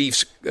longtime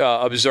Chiefs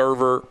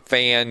observer,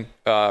 fan,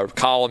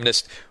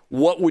 columnist.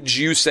 What would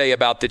you say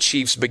about the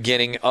Chiefs'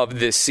 beginning of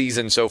this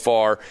season so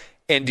far?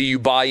 And do you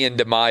buy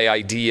into my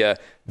idea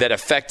that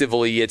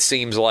effectively it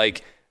seems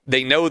like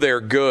they know they're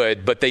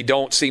good, but they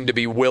don't seem to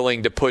be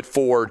willing to put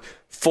forward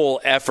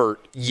full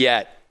effort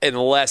yet,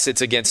 unless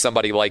it's against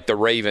somebody like the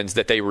Ravens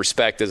that they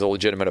respect as a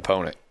legitimate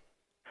opponent?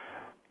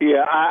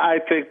 Yeah, I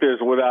think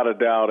there's without a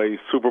doubt a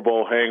Super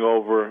Bowl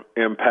hangover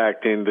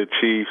impacting the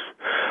Chiefs.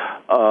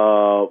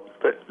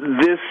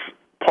 This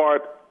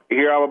part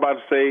here I'm about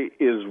to say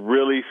is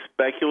really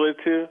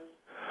speculative,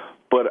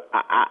 but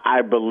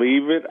I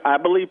believe it. I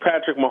believe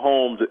Patrick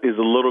Mahomes is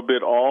a little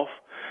bit off.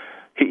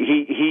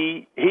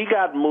 he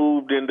got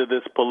moved into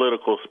this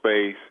political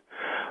space.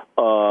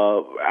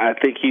 I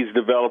think he's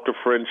developed a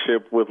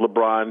friendship with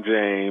LeBron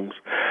James.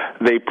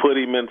 They put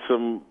him in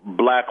some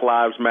Black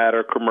Lives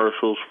Matter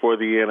commercials for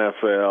the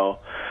NFL.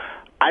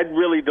 I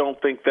really don't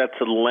think that's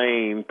a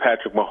lane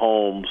Patrick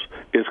Mahomes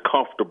is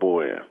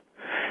comfortable in.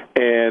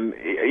 And,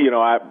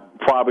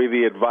 probably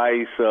the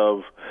advice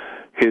of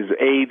his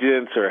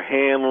agents or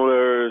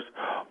handlers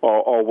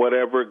or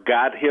whatever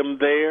got him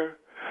there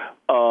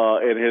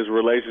in his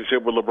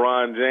relationship with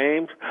LeBron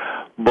James.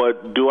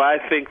 But do I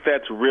think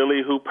that's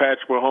really who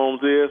Patrick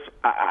Mahomes is?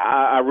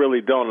 I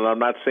really don't, and I'm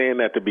not saying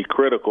that to be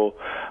critical.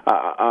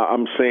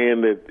 I'm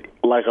saying that,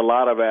 like a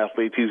lot of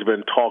athletes, he's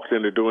been talked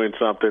into doing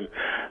something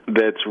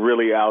that's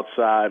really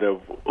outside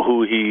of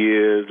who he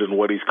is and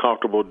what he's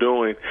comfortable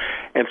doing.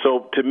 And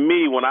so, to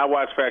me, when I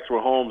watch Patrick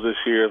Mahomes this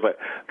year, it's like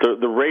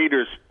the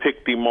Raiders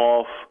picked him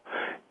off,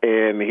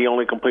 and he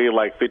only completed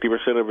like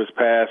 50% of his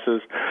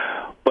passes.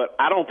 But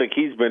I don't think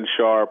he's been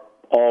sharp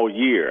all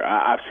year.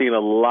 I've seen a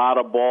lot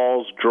of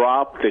balls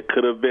drop that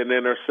could have been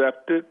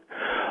intercepted.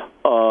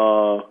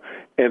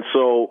 And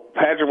so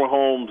Patrick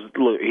Mahomes,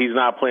 look, he's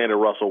not playing at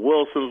Russell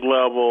Wilson's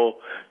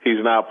level.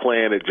 He's not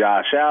playing at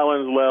Josh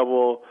Allen's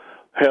level.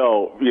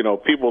 Hell,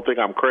 people think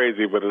I'm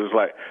crazy, but it's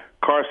like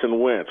Carson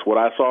Wentz. What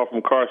I saw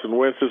from Carson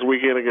Wentz this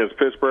weekend against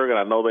Pittsburgh, and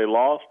I know they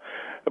lost,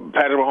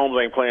 Patrick Mahomes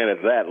ain't playing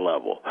at that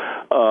level.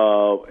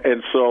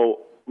 And so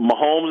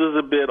Mahomes is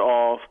a bit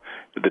off.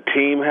 The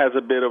team has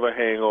a bit of a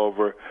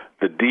hangover.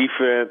 The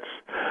defense,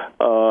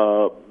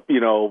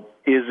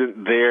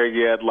 isn't there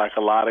yet, like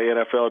a lot of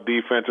NFL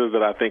defenses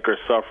that I think are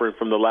suffering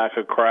from the lack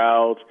of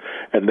crowds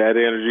and that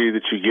energy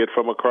that you get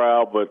from a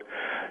crowd. But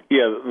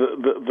yeah,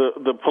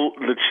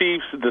 the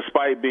Chiefs,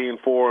 despite being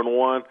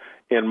 4-1,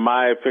 in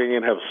my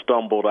opinion, have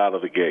stumbled out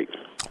of the gate.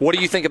 What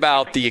do you think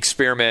about the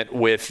experiment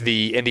with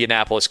the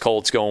Indianapolis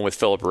Colts going with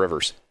Phillip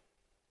Rivers?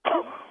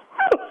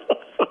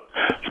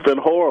 It's been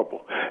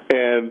horrible,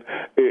 and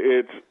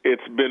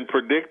it's been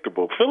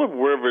predictable. Phillip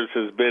Rivers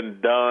has been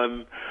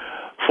done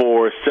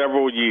for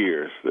several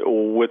years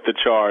with the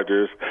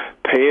Chargers,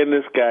 paying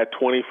this guy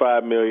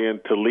 $25 million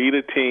to lead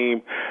a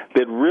team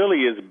that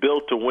really is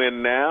built to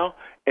win now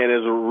and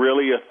is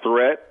really a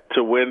threat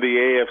to win the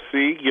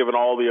AFC, given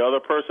all the other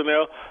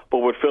personnel. But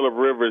with Phillip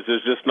Rivers,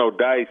 there's just no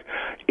dice.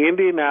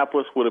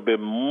 Indianapolis would have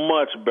been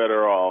much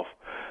better off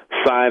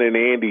signing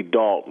Andy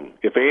Dalton.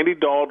 If Andy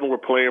Dalton were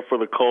playing for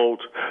the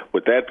Colts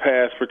with that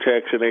pass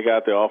protection they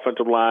got, the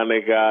offensive line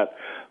they got,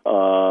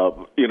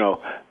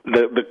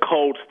 the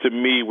Colts to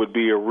me would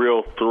be a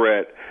real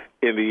threat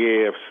in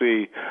the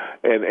AFC,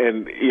 and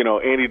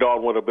Andy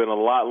Dalton would have been a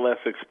lot less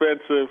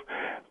expensive,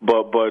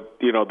 but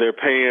they're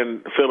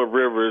paying Phillip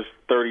Rivers,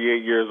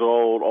 38 years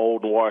old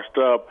and washed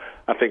up.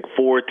 I think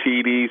 4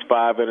 TDs,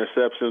 5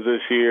 interceptions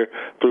this year,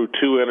 threw 2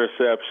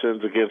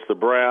 interceptions against the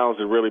Browns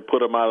and really put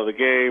them out of the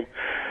game.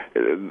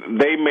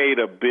 They made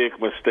a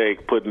big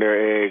mistake putting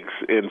their eggs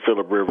in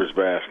Phillip Rivers'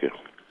 basket.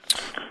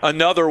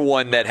 Another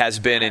one that has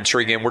been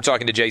intriguing, we're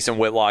talking to Jason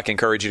Whitlock.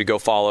 Encourage you to go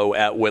follow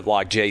at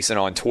Whitlock Jason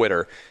on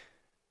Twitter.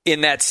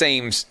 In that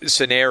same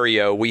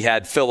scenario, we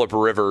had Phillip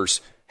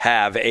Rivers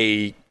have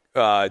a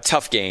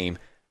tough game,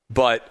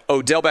 but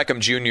Odell Beckham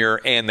Jr.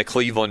 and the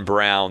Cleveland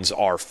Browns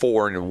are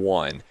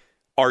 4-1.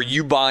 Are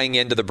you buying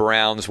into the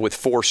Browns with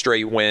 4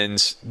 straight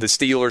wins? The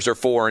Steelers are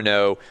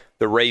 4-0.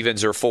 The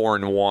Ravens are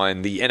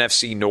 4-1. The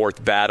NFC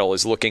North battle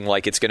is looking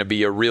like it's going to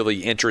be a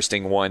really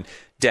interesting one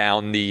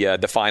down the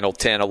final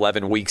 10,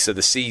 11 weeks of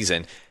the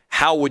season.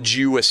 How would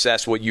you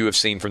assess what you have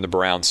seen from the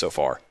Browns so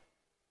far?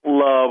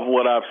 Love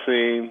what I've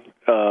seen.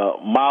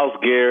 Myles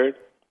Garrett,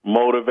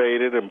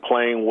 motivated and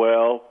playing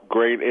well.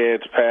 Great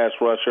edge pass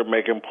rusher,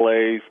 making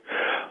plays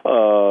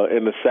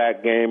in the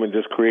sack game and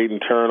just creating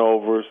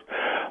turnovers.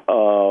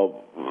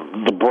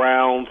 The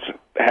Browns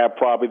have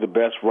probably the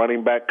best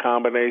running back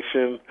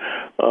combination,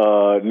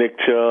 Nick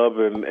Chubb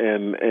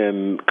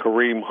and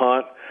Kareem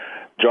Hunt.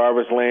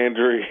 Jarvis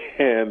Landry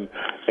and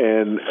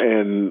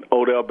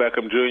Odell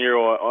Beckham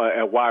Jr.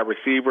 at wide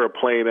receiver are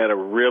playing at a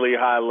really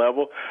high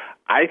level.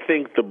 I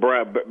think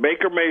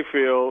Baker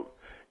Mayfield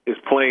is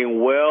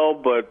playing well,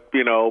 but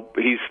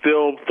he's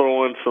still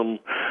throwing some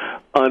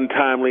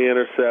untimely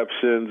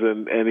interceptions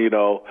and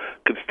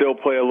could still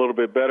play a little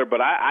bit better.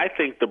 But I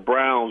think the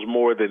Browns,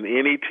 more than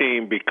any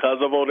team,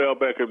 because of Odell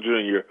Beckham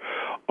Jr.,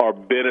 are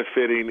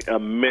benefiting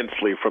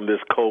immensely from this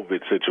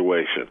COVID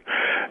situation.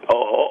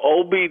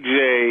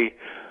 OBJ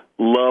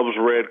loves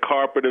red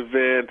carpet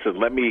events,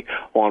 and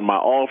on my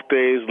off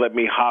days, let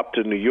me hop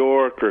to New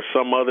York or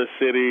some other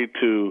city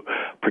to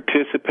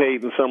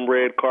participate in some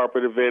red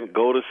carpet event,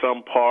 go to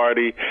some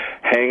party,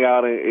 hang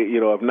out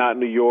if not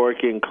New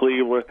York, in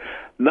Cleveland.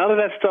 None of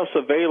that stuff's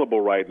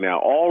available right now.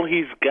 All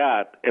he's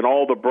got and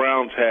all the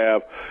Browns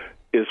have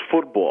is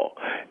football.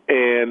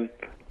 And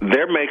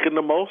they're making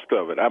the most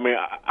of it. I mean,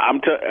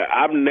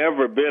 I've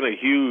never been a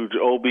huge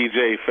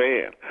OBJ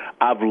fan.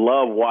 I've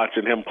loved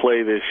watching him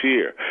play this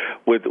year.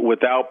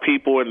 Without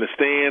people in the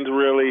stands,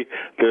 really,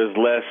 there's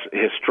less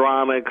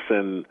histrionics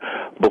and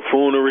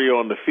buffoonery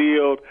on the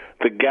field.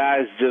 The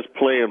guy's just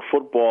playing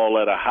football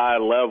at a high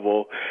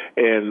level,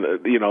 and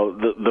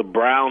the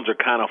Browns are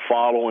kind of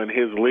following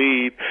his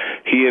lead.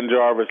 He and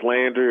Jarvis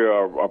Landry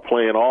are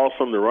playing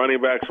awesome. The running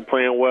backs are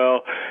playing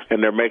well,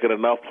 and they're making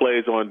enough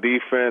plays on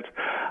defense.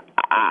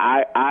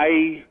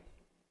 I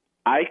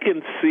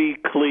can see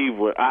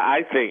Cleveland.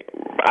 I think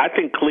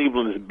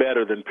Cleveland is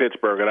better than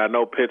Pittsburgh, and I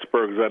know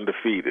Pittsburgh's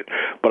undefeated.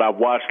 But I've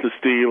watched the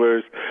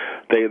Steelers.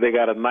 They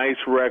got a nice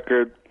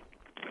record,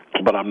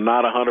 but I'm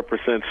not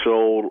 100%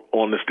 sold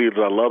on the Steelers.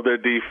 I love their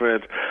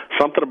defense.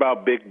 Something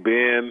about Big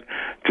Ben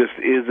just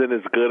isn't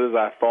as good as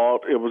I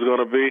thought it was going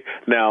to be.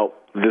 Now,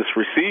 this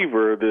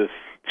receiver, this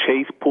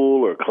Chase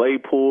Poole or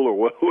Claypool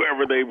or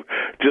whoever they've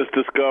just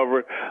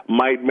discovered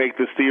might make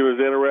the Steelers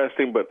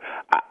interesting, but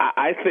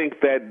I think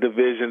that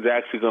division's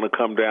actually going to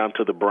come down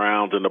to the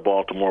Browns and the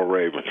Baltimore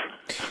Ravens.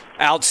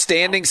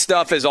 Outstanding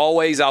stuff as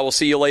always. I will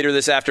see you later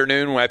this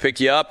afternoon when I pick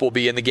you up. We'll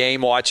be in the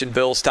game watching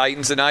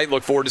Bills-Titans tonight.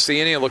 Look forward to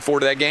seeing you and look forward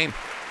to that game.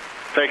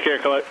 Take care,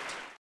 Clay.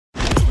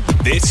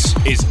 This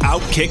is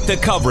Outkick the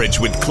Coverage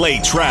with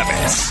Clay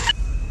Travis.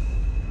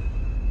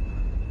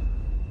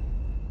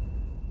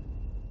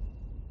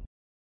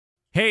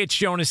 Hey, it's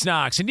Jonas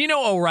Knox, and you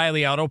know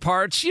O'Reilly Auto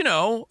Parts. You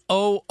know,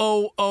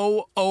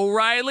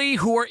 O'Reilly,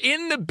 who are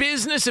in the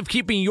business of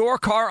keeping your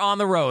car on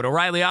the road.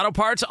 O'Reilly Auto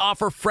Parts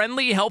offer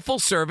friendly, helpful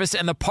service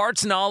and the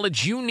parts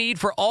knowledge you need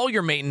for all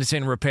your maintenance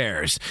and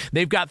repairs.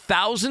 They've got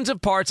thousands of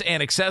parts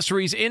and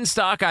accessories in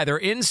stock, either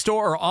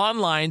in-store or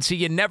online, so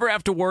you never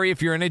have to worry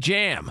if you're in a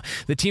jam.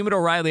 The team at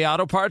O'Reilly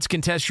Auto Parts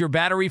can test your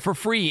battery for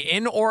free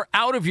in or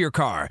out of your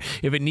car.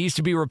 If it needs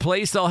to be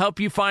replaced, they'll help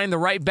you find the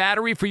right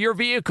battery for your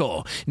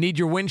vehicle. Need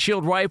your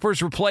windshield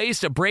wipers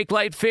replaced, a brake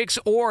light fix,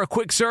 or a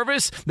quick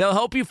service? They'll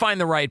help you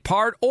find the right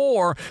part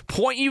or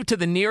point you to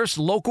the nearest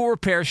local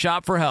repair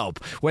shop for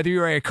help. Whether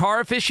you're a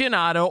car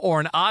aficionado or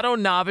an auto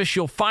novice,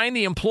 you'll find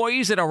the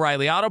employees at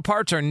O'Reilly Auto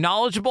Parts are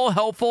knowledgeable,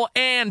 helpful,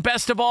 and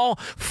best of all,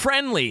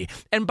 friendly.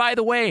 And by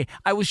the way,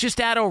 I was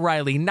just at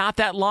O'Reilly not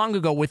that long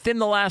ago, within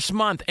the last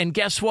month, and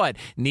guess what?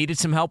 Needed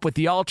some help with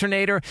the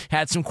alternator,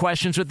 had some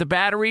questions with the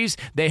batteries.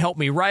 They helped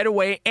me right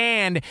away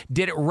and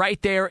did it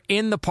right there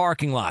in the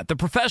parking lot. The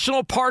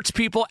professional parts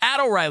people at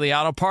O'Reilly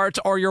Auto Parts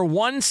are your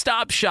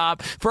one-stop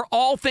shop for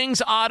all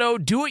things auto,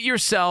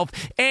 do-it-yourself,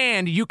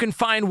 and you can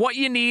find what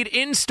you need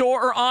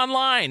in-store or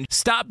online.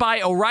 Stop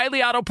by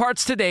O'Reilly Auto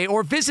Parts today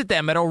or visit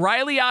them at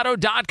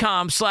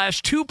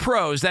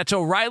O'ReillyAuto.com/2pros. That's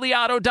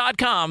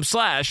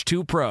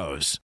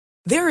O'ReillyAuto.com/2pros.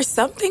 There are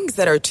some things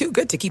that are too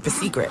good to keep a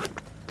secret.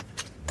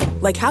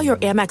 Like how your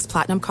Amex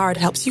Platinum card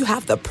helps you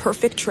have the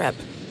perfect trip.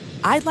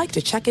 I'd like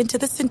to check into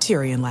the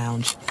Centurion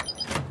Lounge.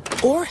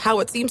 Or how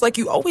it seems like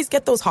you always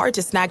get those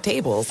hard-to-snag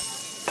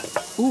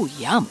tables. Ooh,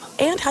 yum.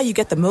 And how you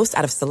get the most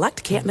out of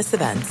select can't-miss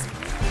events.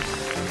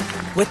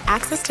 With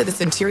access to the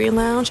Centurion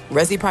Lounge,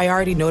 Resi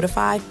Priority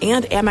Notified,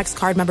 and Amex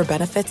card member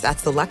benefits at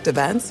select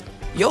events,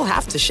 you'll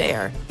have to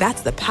share.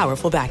 That's the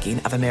powerful backing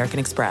of American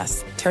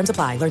Express. Terms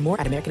apply. Learn more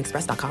at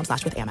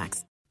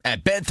americanexpress.com/withAmex.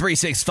 At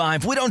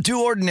Bet365, we don't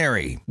do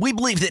ordinary. We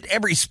believe that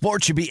every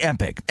sport should be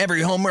epic.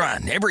 Every home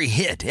run, every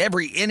hit,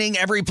 every inning,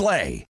 every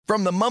play.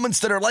 From the moments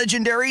that are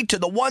legendary to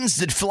the ones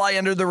that fly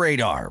under the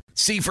radar.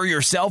 See for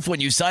yourself when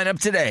you sign up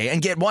today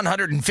and get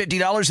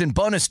 $150 in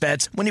bonus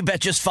bets when you bet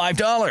just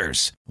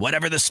 $5.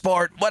 Whatever the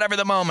sport, whatever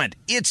the moment,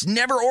 it's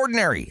never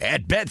ordinary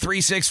at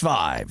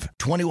Bet365.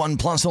 21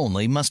 plus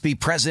only. Must be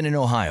present in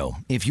Ohio.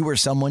 If you or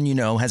someone you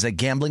know has a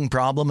gambling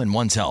problem and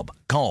wants help,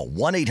 call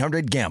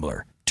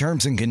 1-800-GAMBLER.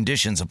 Terms and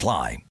conditions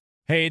apply.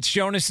 Hey, it's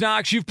Jonas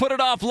Knox. You've put it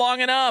off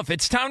long enough.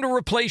 It's time to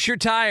replace your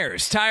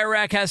tires. Tire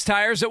Rack has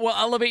tires that will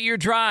elevate your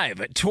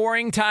drive.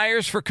 Touring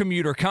tires for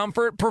commuter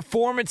comfort,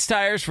 performance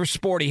tires for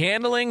sporty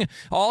handling,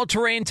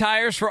 all-terrain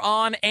tires for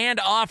on- and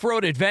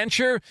off-road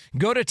adventure.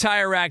 Go to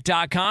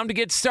TireRack.com to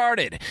get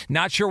started.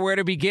 Not sure where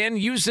to begin?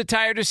 Use the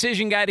Tire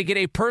Decision Guide to get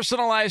a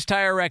personalized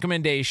tire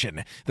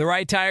recommendation. The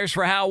right tires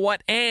for how,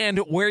 what, and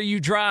where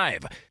you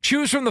drive.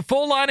 Choose from the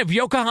full line of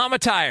Yokohama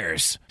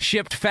tires.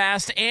 Shipped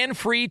fast and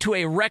free to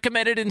a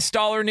recommended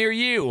installer near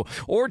you,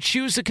 or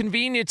choose the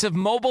convenience of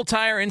mobile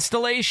tire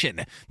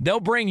installation. They'll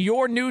bring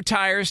your new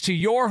tires to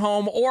your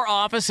home or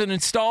office and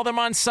install them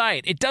on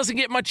site. It doesn't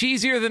get much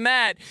easier than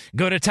that.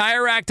 Go to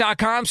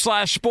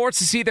TireRack.com/sports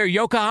to see their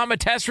Yokohama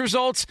test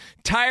results,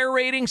 tire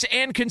ratings,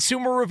 and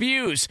consumer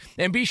reviews.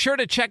 And be sure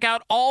to check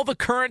out all the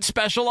current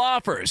special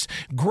offers.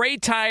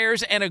 Great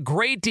tires and a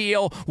great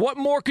deal. What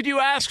more could you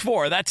ask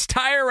for? That's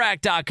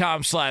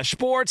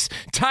TireRack.com/sports.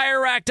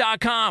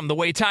 TireRack.com, the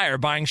way tire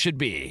buying should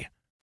be.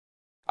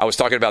 I was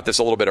talking about this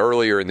a little bit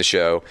earlier in the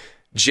show.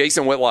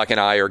 Jason Whitlock and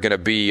I are going to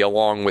be,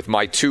 along with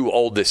my two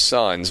oldest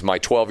sons, my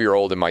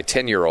 12-year-old and my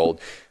 10-year-old,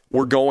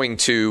 we're going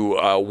to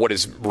what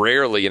is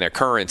rarely an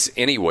occurrence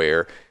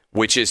anywhere,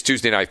 which is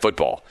Tuesday Night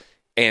Football.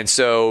 And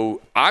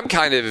so I'm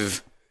kind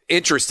of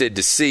interested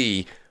to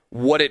see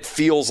what it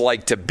feels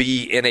like to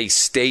be in a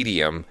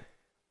stadium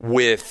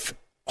with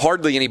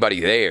hardly anybody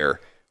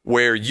there,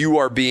 where you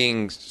are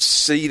being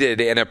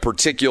seated in a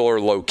particular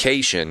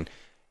location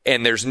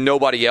and there's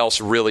nobody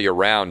else really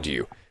around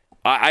you.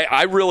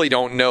 I really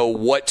don't know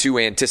what to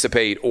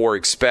anticipate or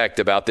expect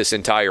about this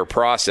entire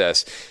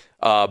process,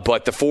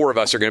 but the four of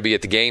us are going to be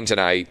at the game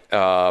tonight,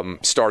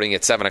 starting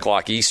at 7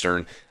 o'clock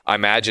Eastern. I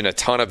imagine a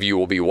ton of you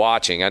will be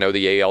watching. I know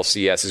the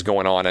ALCS is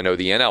going on. I know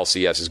the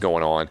NLCS is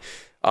going on.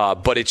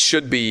 But it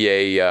should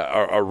be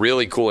a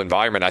really cool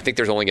environment. I think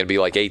there's only going to be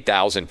like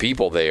 8,000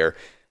 people there.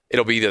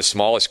 It'll be the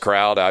smallest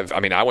crowd.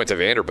 I went to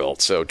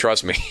Vanderbilt, so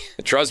trust me.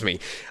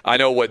 I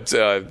know what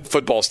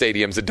football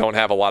stadiums that don't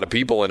have a lot of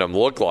people in them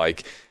look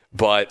like.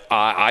 But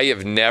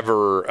I've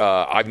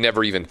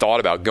never even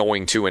thought about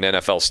going to an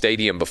NFL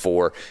stadium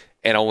before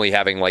and only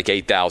having like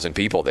 8,000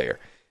 people there.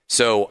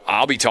 So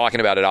I'll be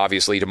talking about it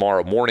obviously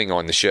tomorrow morning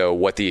on the show,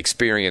 what the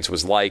experience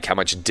was like, how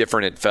much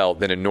different it felt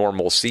than a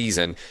normal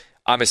season.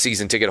 I'm a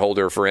season ticket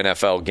holder for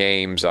NFL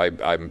games.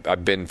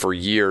 I've been for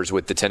years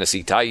with the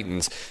Tennessee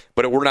Titans,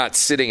 but we're not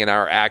sitting in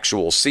our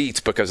actual seats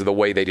because of the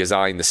way they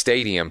designed the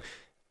stadium.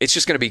 It's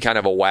just going to be kind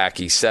of a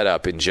wacky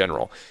setup in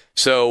general.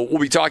 So we'll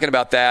be talking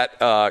about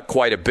that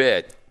quite a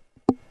bit.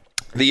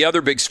 The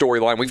other big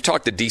storyline, we've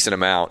talked a decent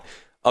amount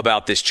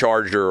about this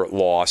Charger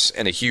loss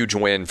and a huge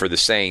win for the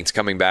Saints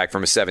coming back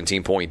from a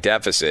 17-point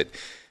deficit.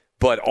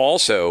 But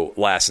also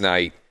last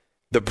night,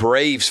 the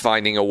Braves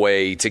finding a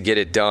way to get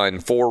it done,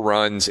 4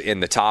 runs in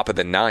the top of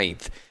the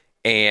 9th.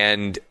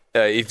 And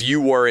if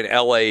you were an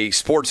LA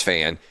sports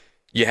fan,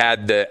 you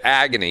had the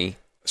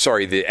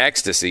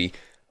ecstasy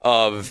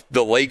of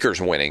the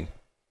Lakers winning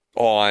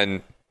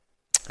on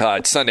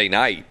Sunday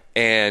night.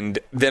 And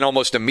then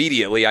almost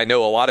immediately, I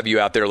know a lot of you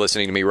out there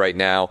listening to me right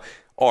now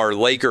are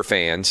Laker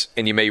fans,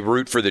 and you may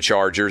root for the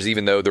Chargers,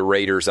 even though the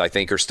Raiders, I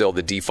think, are still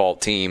the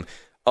default team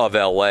of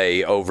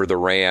LA over the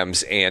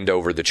Rams and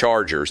over the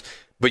Chargers.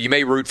 But you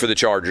may root for the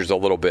Chargers a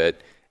little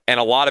bit, and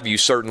a lot of you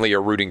certainly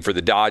are rooting for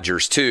the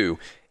Dodgers too.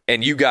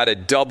 And you got a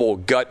double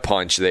gut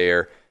punch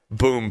there,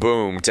 boom,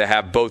 boom, to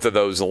have both of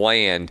those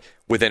land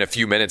within a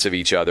few minutes of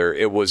each other.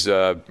 It was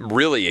a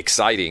really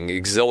exciting,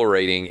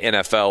 exhilarating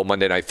NFL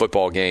Monday Night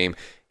Football game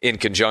in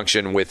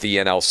conjunction with the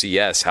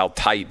NLCS, how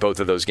tight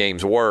both of those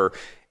games were.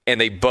 And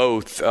they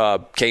both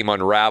came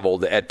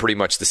unraveled at pretty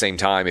much the same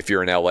time if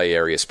you're an LA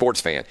area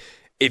sports fan.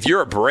 If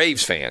you're a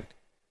Braves fan,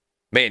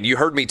 man, you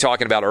heard me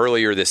talking about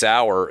earlier this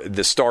hour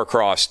the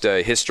star-crossed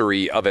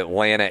history of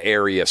Atlanta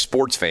area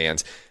sports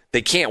fans.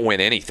 They can't win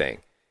anything.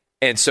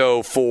 And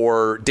so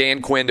for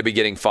Dan Quinn to be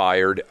getting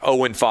fired,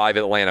 0-5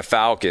 Atlanta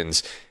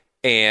Falcons,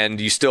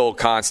 and you still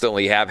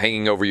constantly have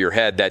hanging over your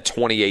head that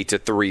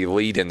 28-3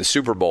 lead in the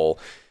Super Bowl,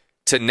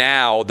 to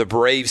now the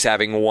Braves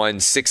having won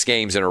 6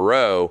 games in a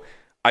row,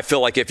 I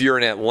feel like if you're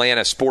an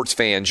Atlanta sports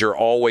fan, you're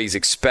always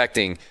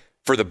expecting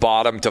for the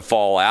bottom to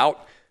fall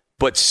out.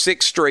 But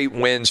 6 straight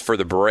wins for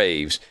the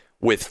Braves,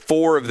 with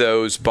 4 of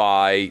those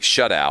by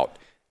shutout,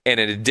 and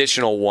an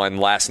additional one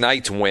last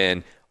night's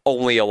win,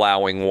 only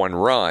allowing 1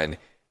 run.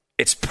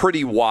 It's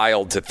pretty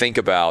wild to think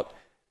about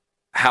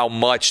how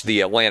much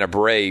the Atlanta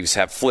Braves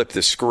have flipped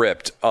the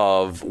script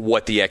of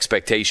what the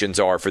expectations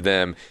are for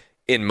them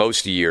in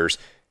most years.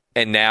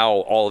 And now,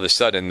 all of a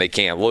sudden, they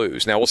can't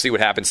lose. Now, we'll see what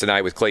happens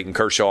tonight with Clayton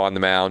Kershaw on the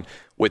mound,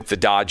 with the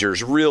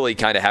Dodgers really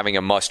kind of having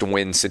a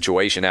must-win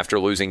situation after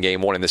losing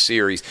Game 1 in the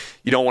series.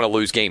 You don't want to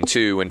lose Game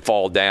 2 and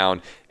fall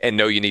down and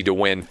know you need to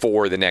win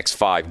 4 of the next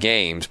 5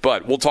 games.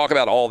 But we'll talk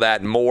about all that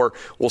and more.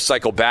 We'll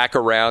cycle back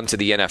around to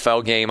the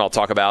NFL game. I'll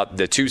talk about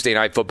the Tuesday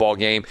night football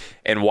game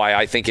and why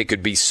I think it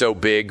could be so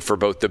big for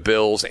both the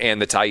Bills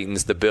and the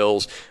Titans. The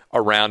Bills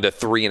around a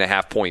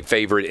 3.5-point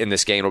favorite in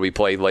this game will be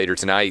played later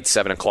tonight,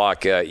 7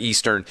 o'clock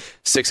Eastern,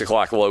 6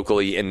 o'clock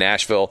locally in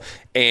Nashville,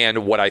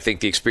 and what I think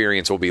the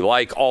experience will be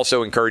like.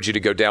 Also encourage you to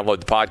go download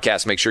the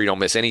podcast. Make sure you don't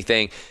miss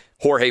anything.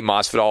 Jorge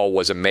Masvidal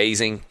was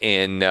amazing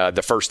in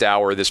the first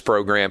hour of this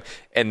program.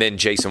 And then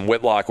Jason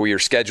Whitlock. We are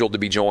scheduled to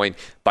be joined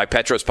by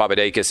Petros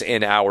Papadakis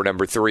in hour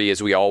number 3,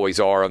 as we always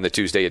are on the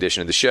Tuesday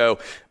edition of the show.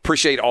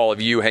 Appreciate all of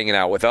you hanging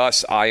out with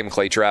us. I am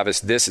Clay Travis.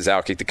 This is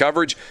Outkick the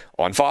Coverage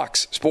on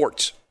Fox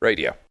Sports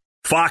Radio.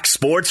 Fox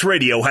Sports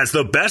Radio has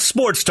the best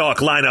sports talk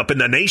lineup in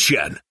the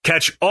nation.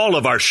 Catch all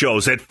of our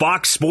shows at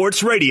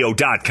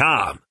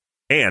foxsportsradio.com.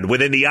 And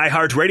within the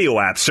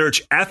iHeartRadio app,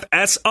 search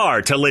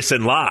FSR to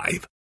listen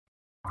live.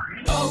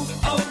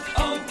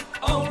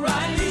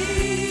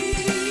 O'Reilly.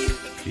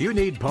 You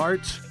need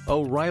parts?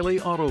 O'Reilly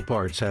Auto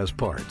Parts has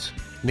parts.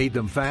 Need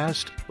them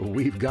fast?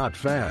 We've got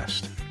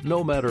fast.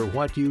 No matter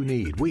what you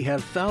need, we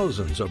have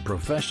thousands of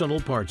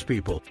professional parts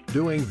people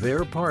doing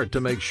their part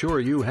to make sure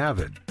you have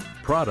it.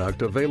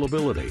 Product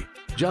availability.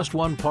 Just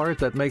one part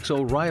that makes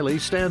O'Reilly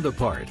stand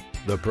apart.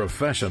 The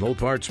professional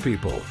parts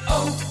people.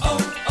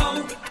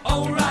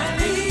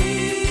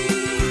 O'Reilly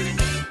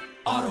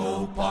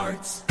Auto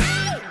Parts.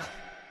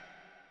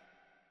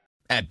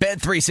 At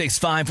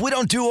Bet365, we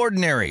don't do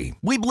ordinary.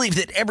 We believe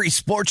that every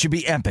sport should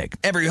be epic.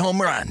 Every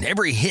home run,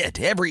 every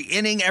hit, every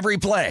inning, every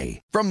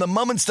play. From the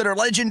moments that are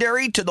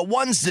legendary to the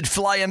ones that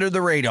fly under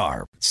the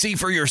radar. See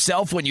for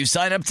yourself when you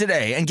sign up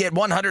today and get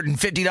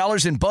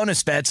 $150 in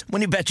bonus bets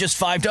when you bet just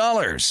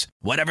 $5.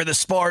 Whatever the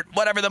sport,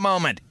 whatever the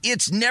moment,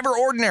 it's never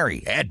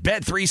ordinary at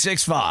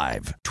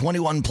Bet365.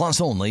 21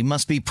 plus only.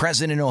 Must be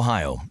present in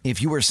Ohio.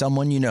 If you or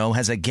someone you know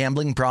has a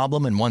gambling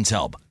problem and wants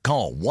help,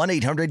 call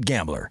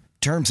 1-800-GAMBLER.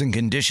 Terms and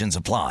conditions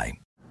apply.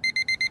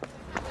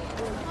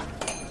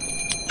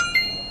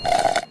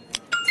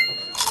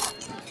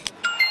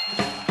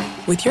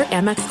 With your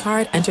Amex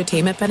card,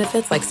 entertainment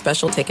benefits like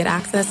special ticket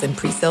access and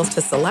pre-sales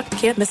to select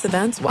can't-miss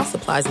events while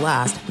supplies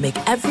last make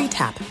every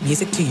tap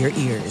music to your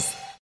ears.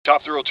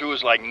 Top Thrill 2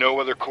 is like no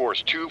other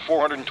course. 2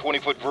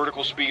 420-foot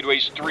vertical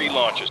speedways, 3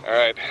 launches. All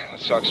right,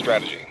 let's talk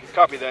strategy.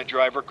 Copy that,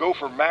 driver. Go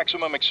for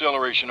maximum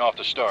acceleration off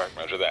the start.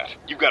 Roger that.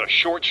 You've got a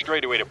short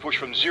straightaway to push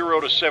from 0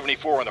 to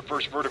 74 on the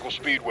first vertical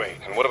speedway.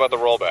 And what about the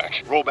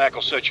rollback? Rollback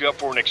will set you up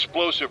for an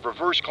explosive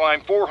reverse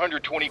climb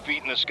 420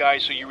 feet in the sky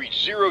so you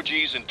reach 0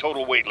 G's in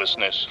total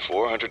weightlessness.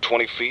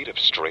 420 feet of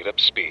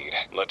straight-up speed.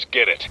 Let's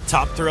get it.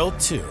 Top Thrill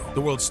 2,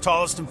 the world's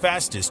tallest and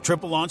fastest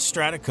triple-launch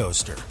strata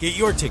coaster. Get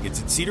your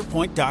tickets at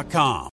cedarpoint.com.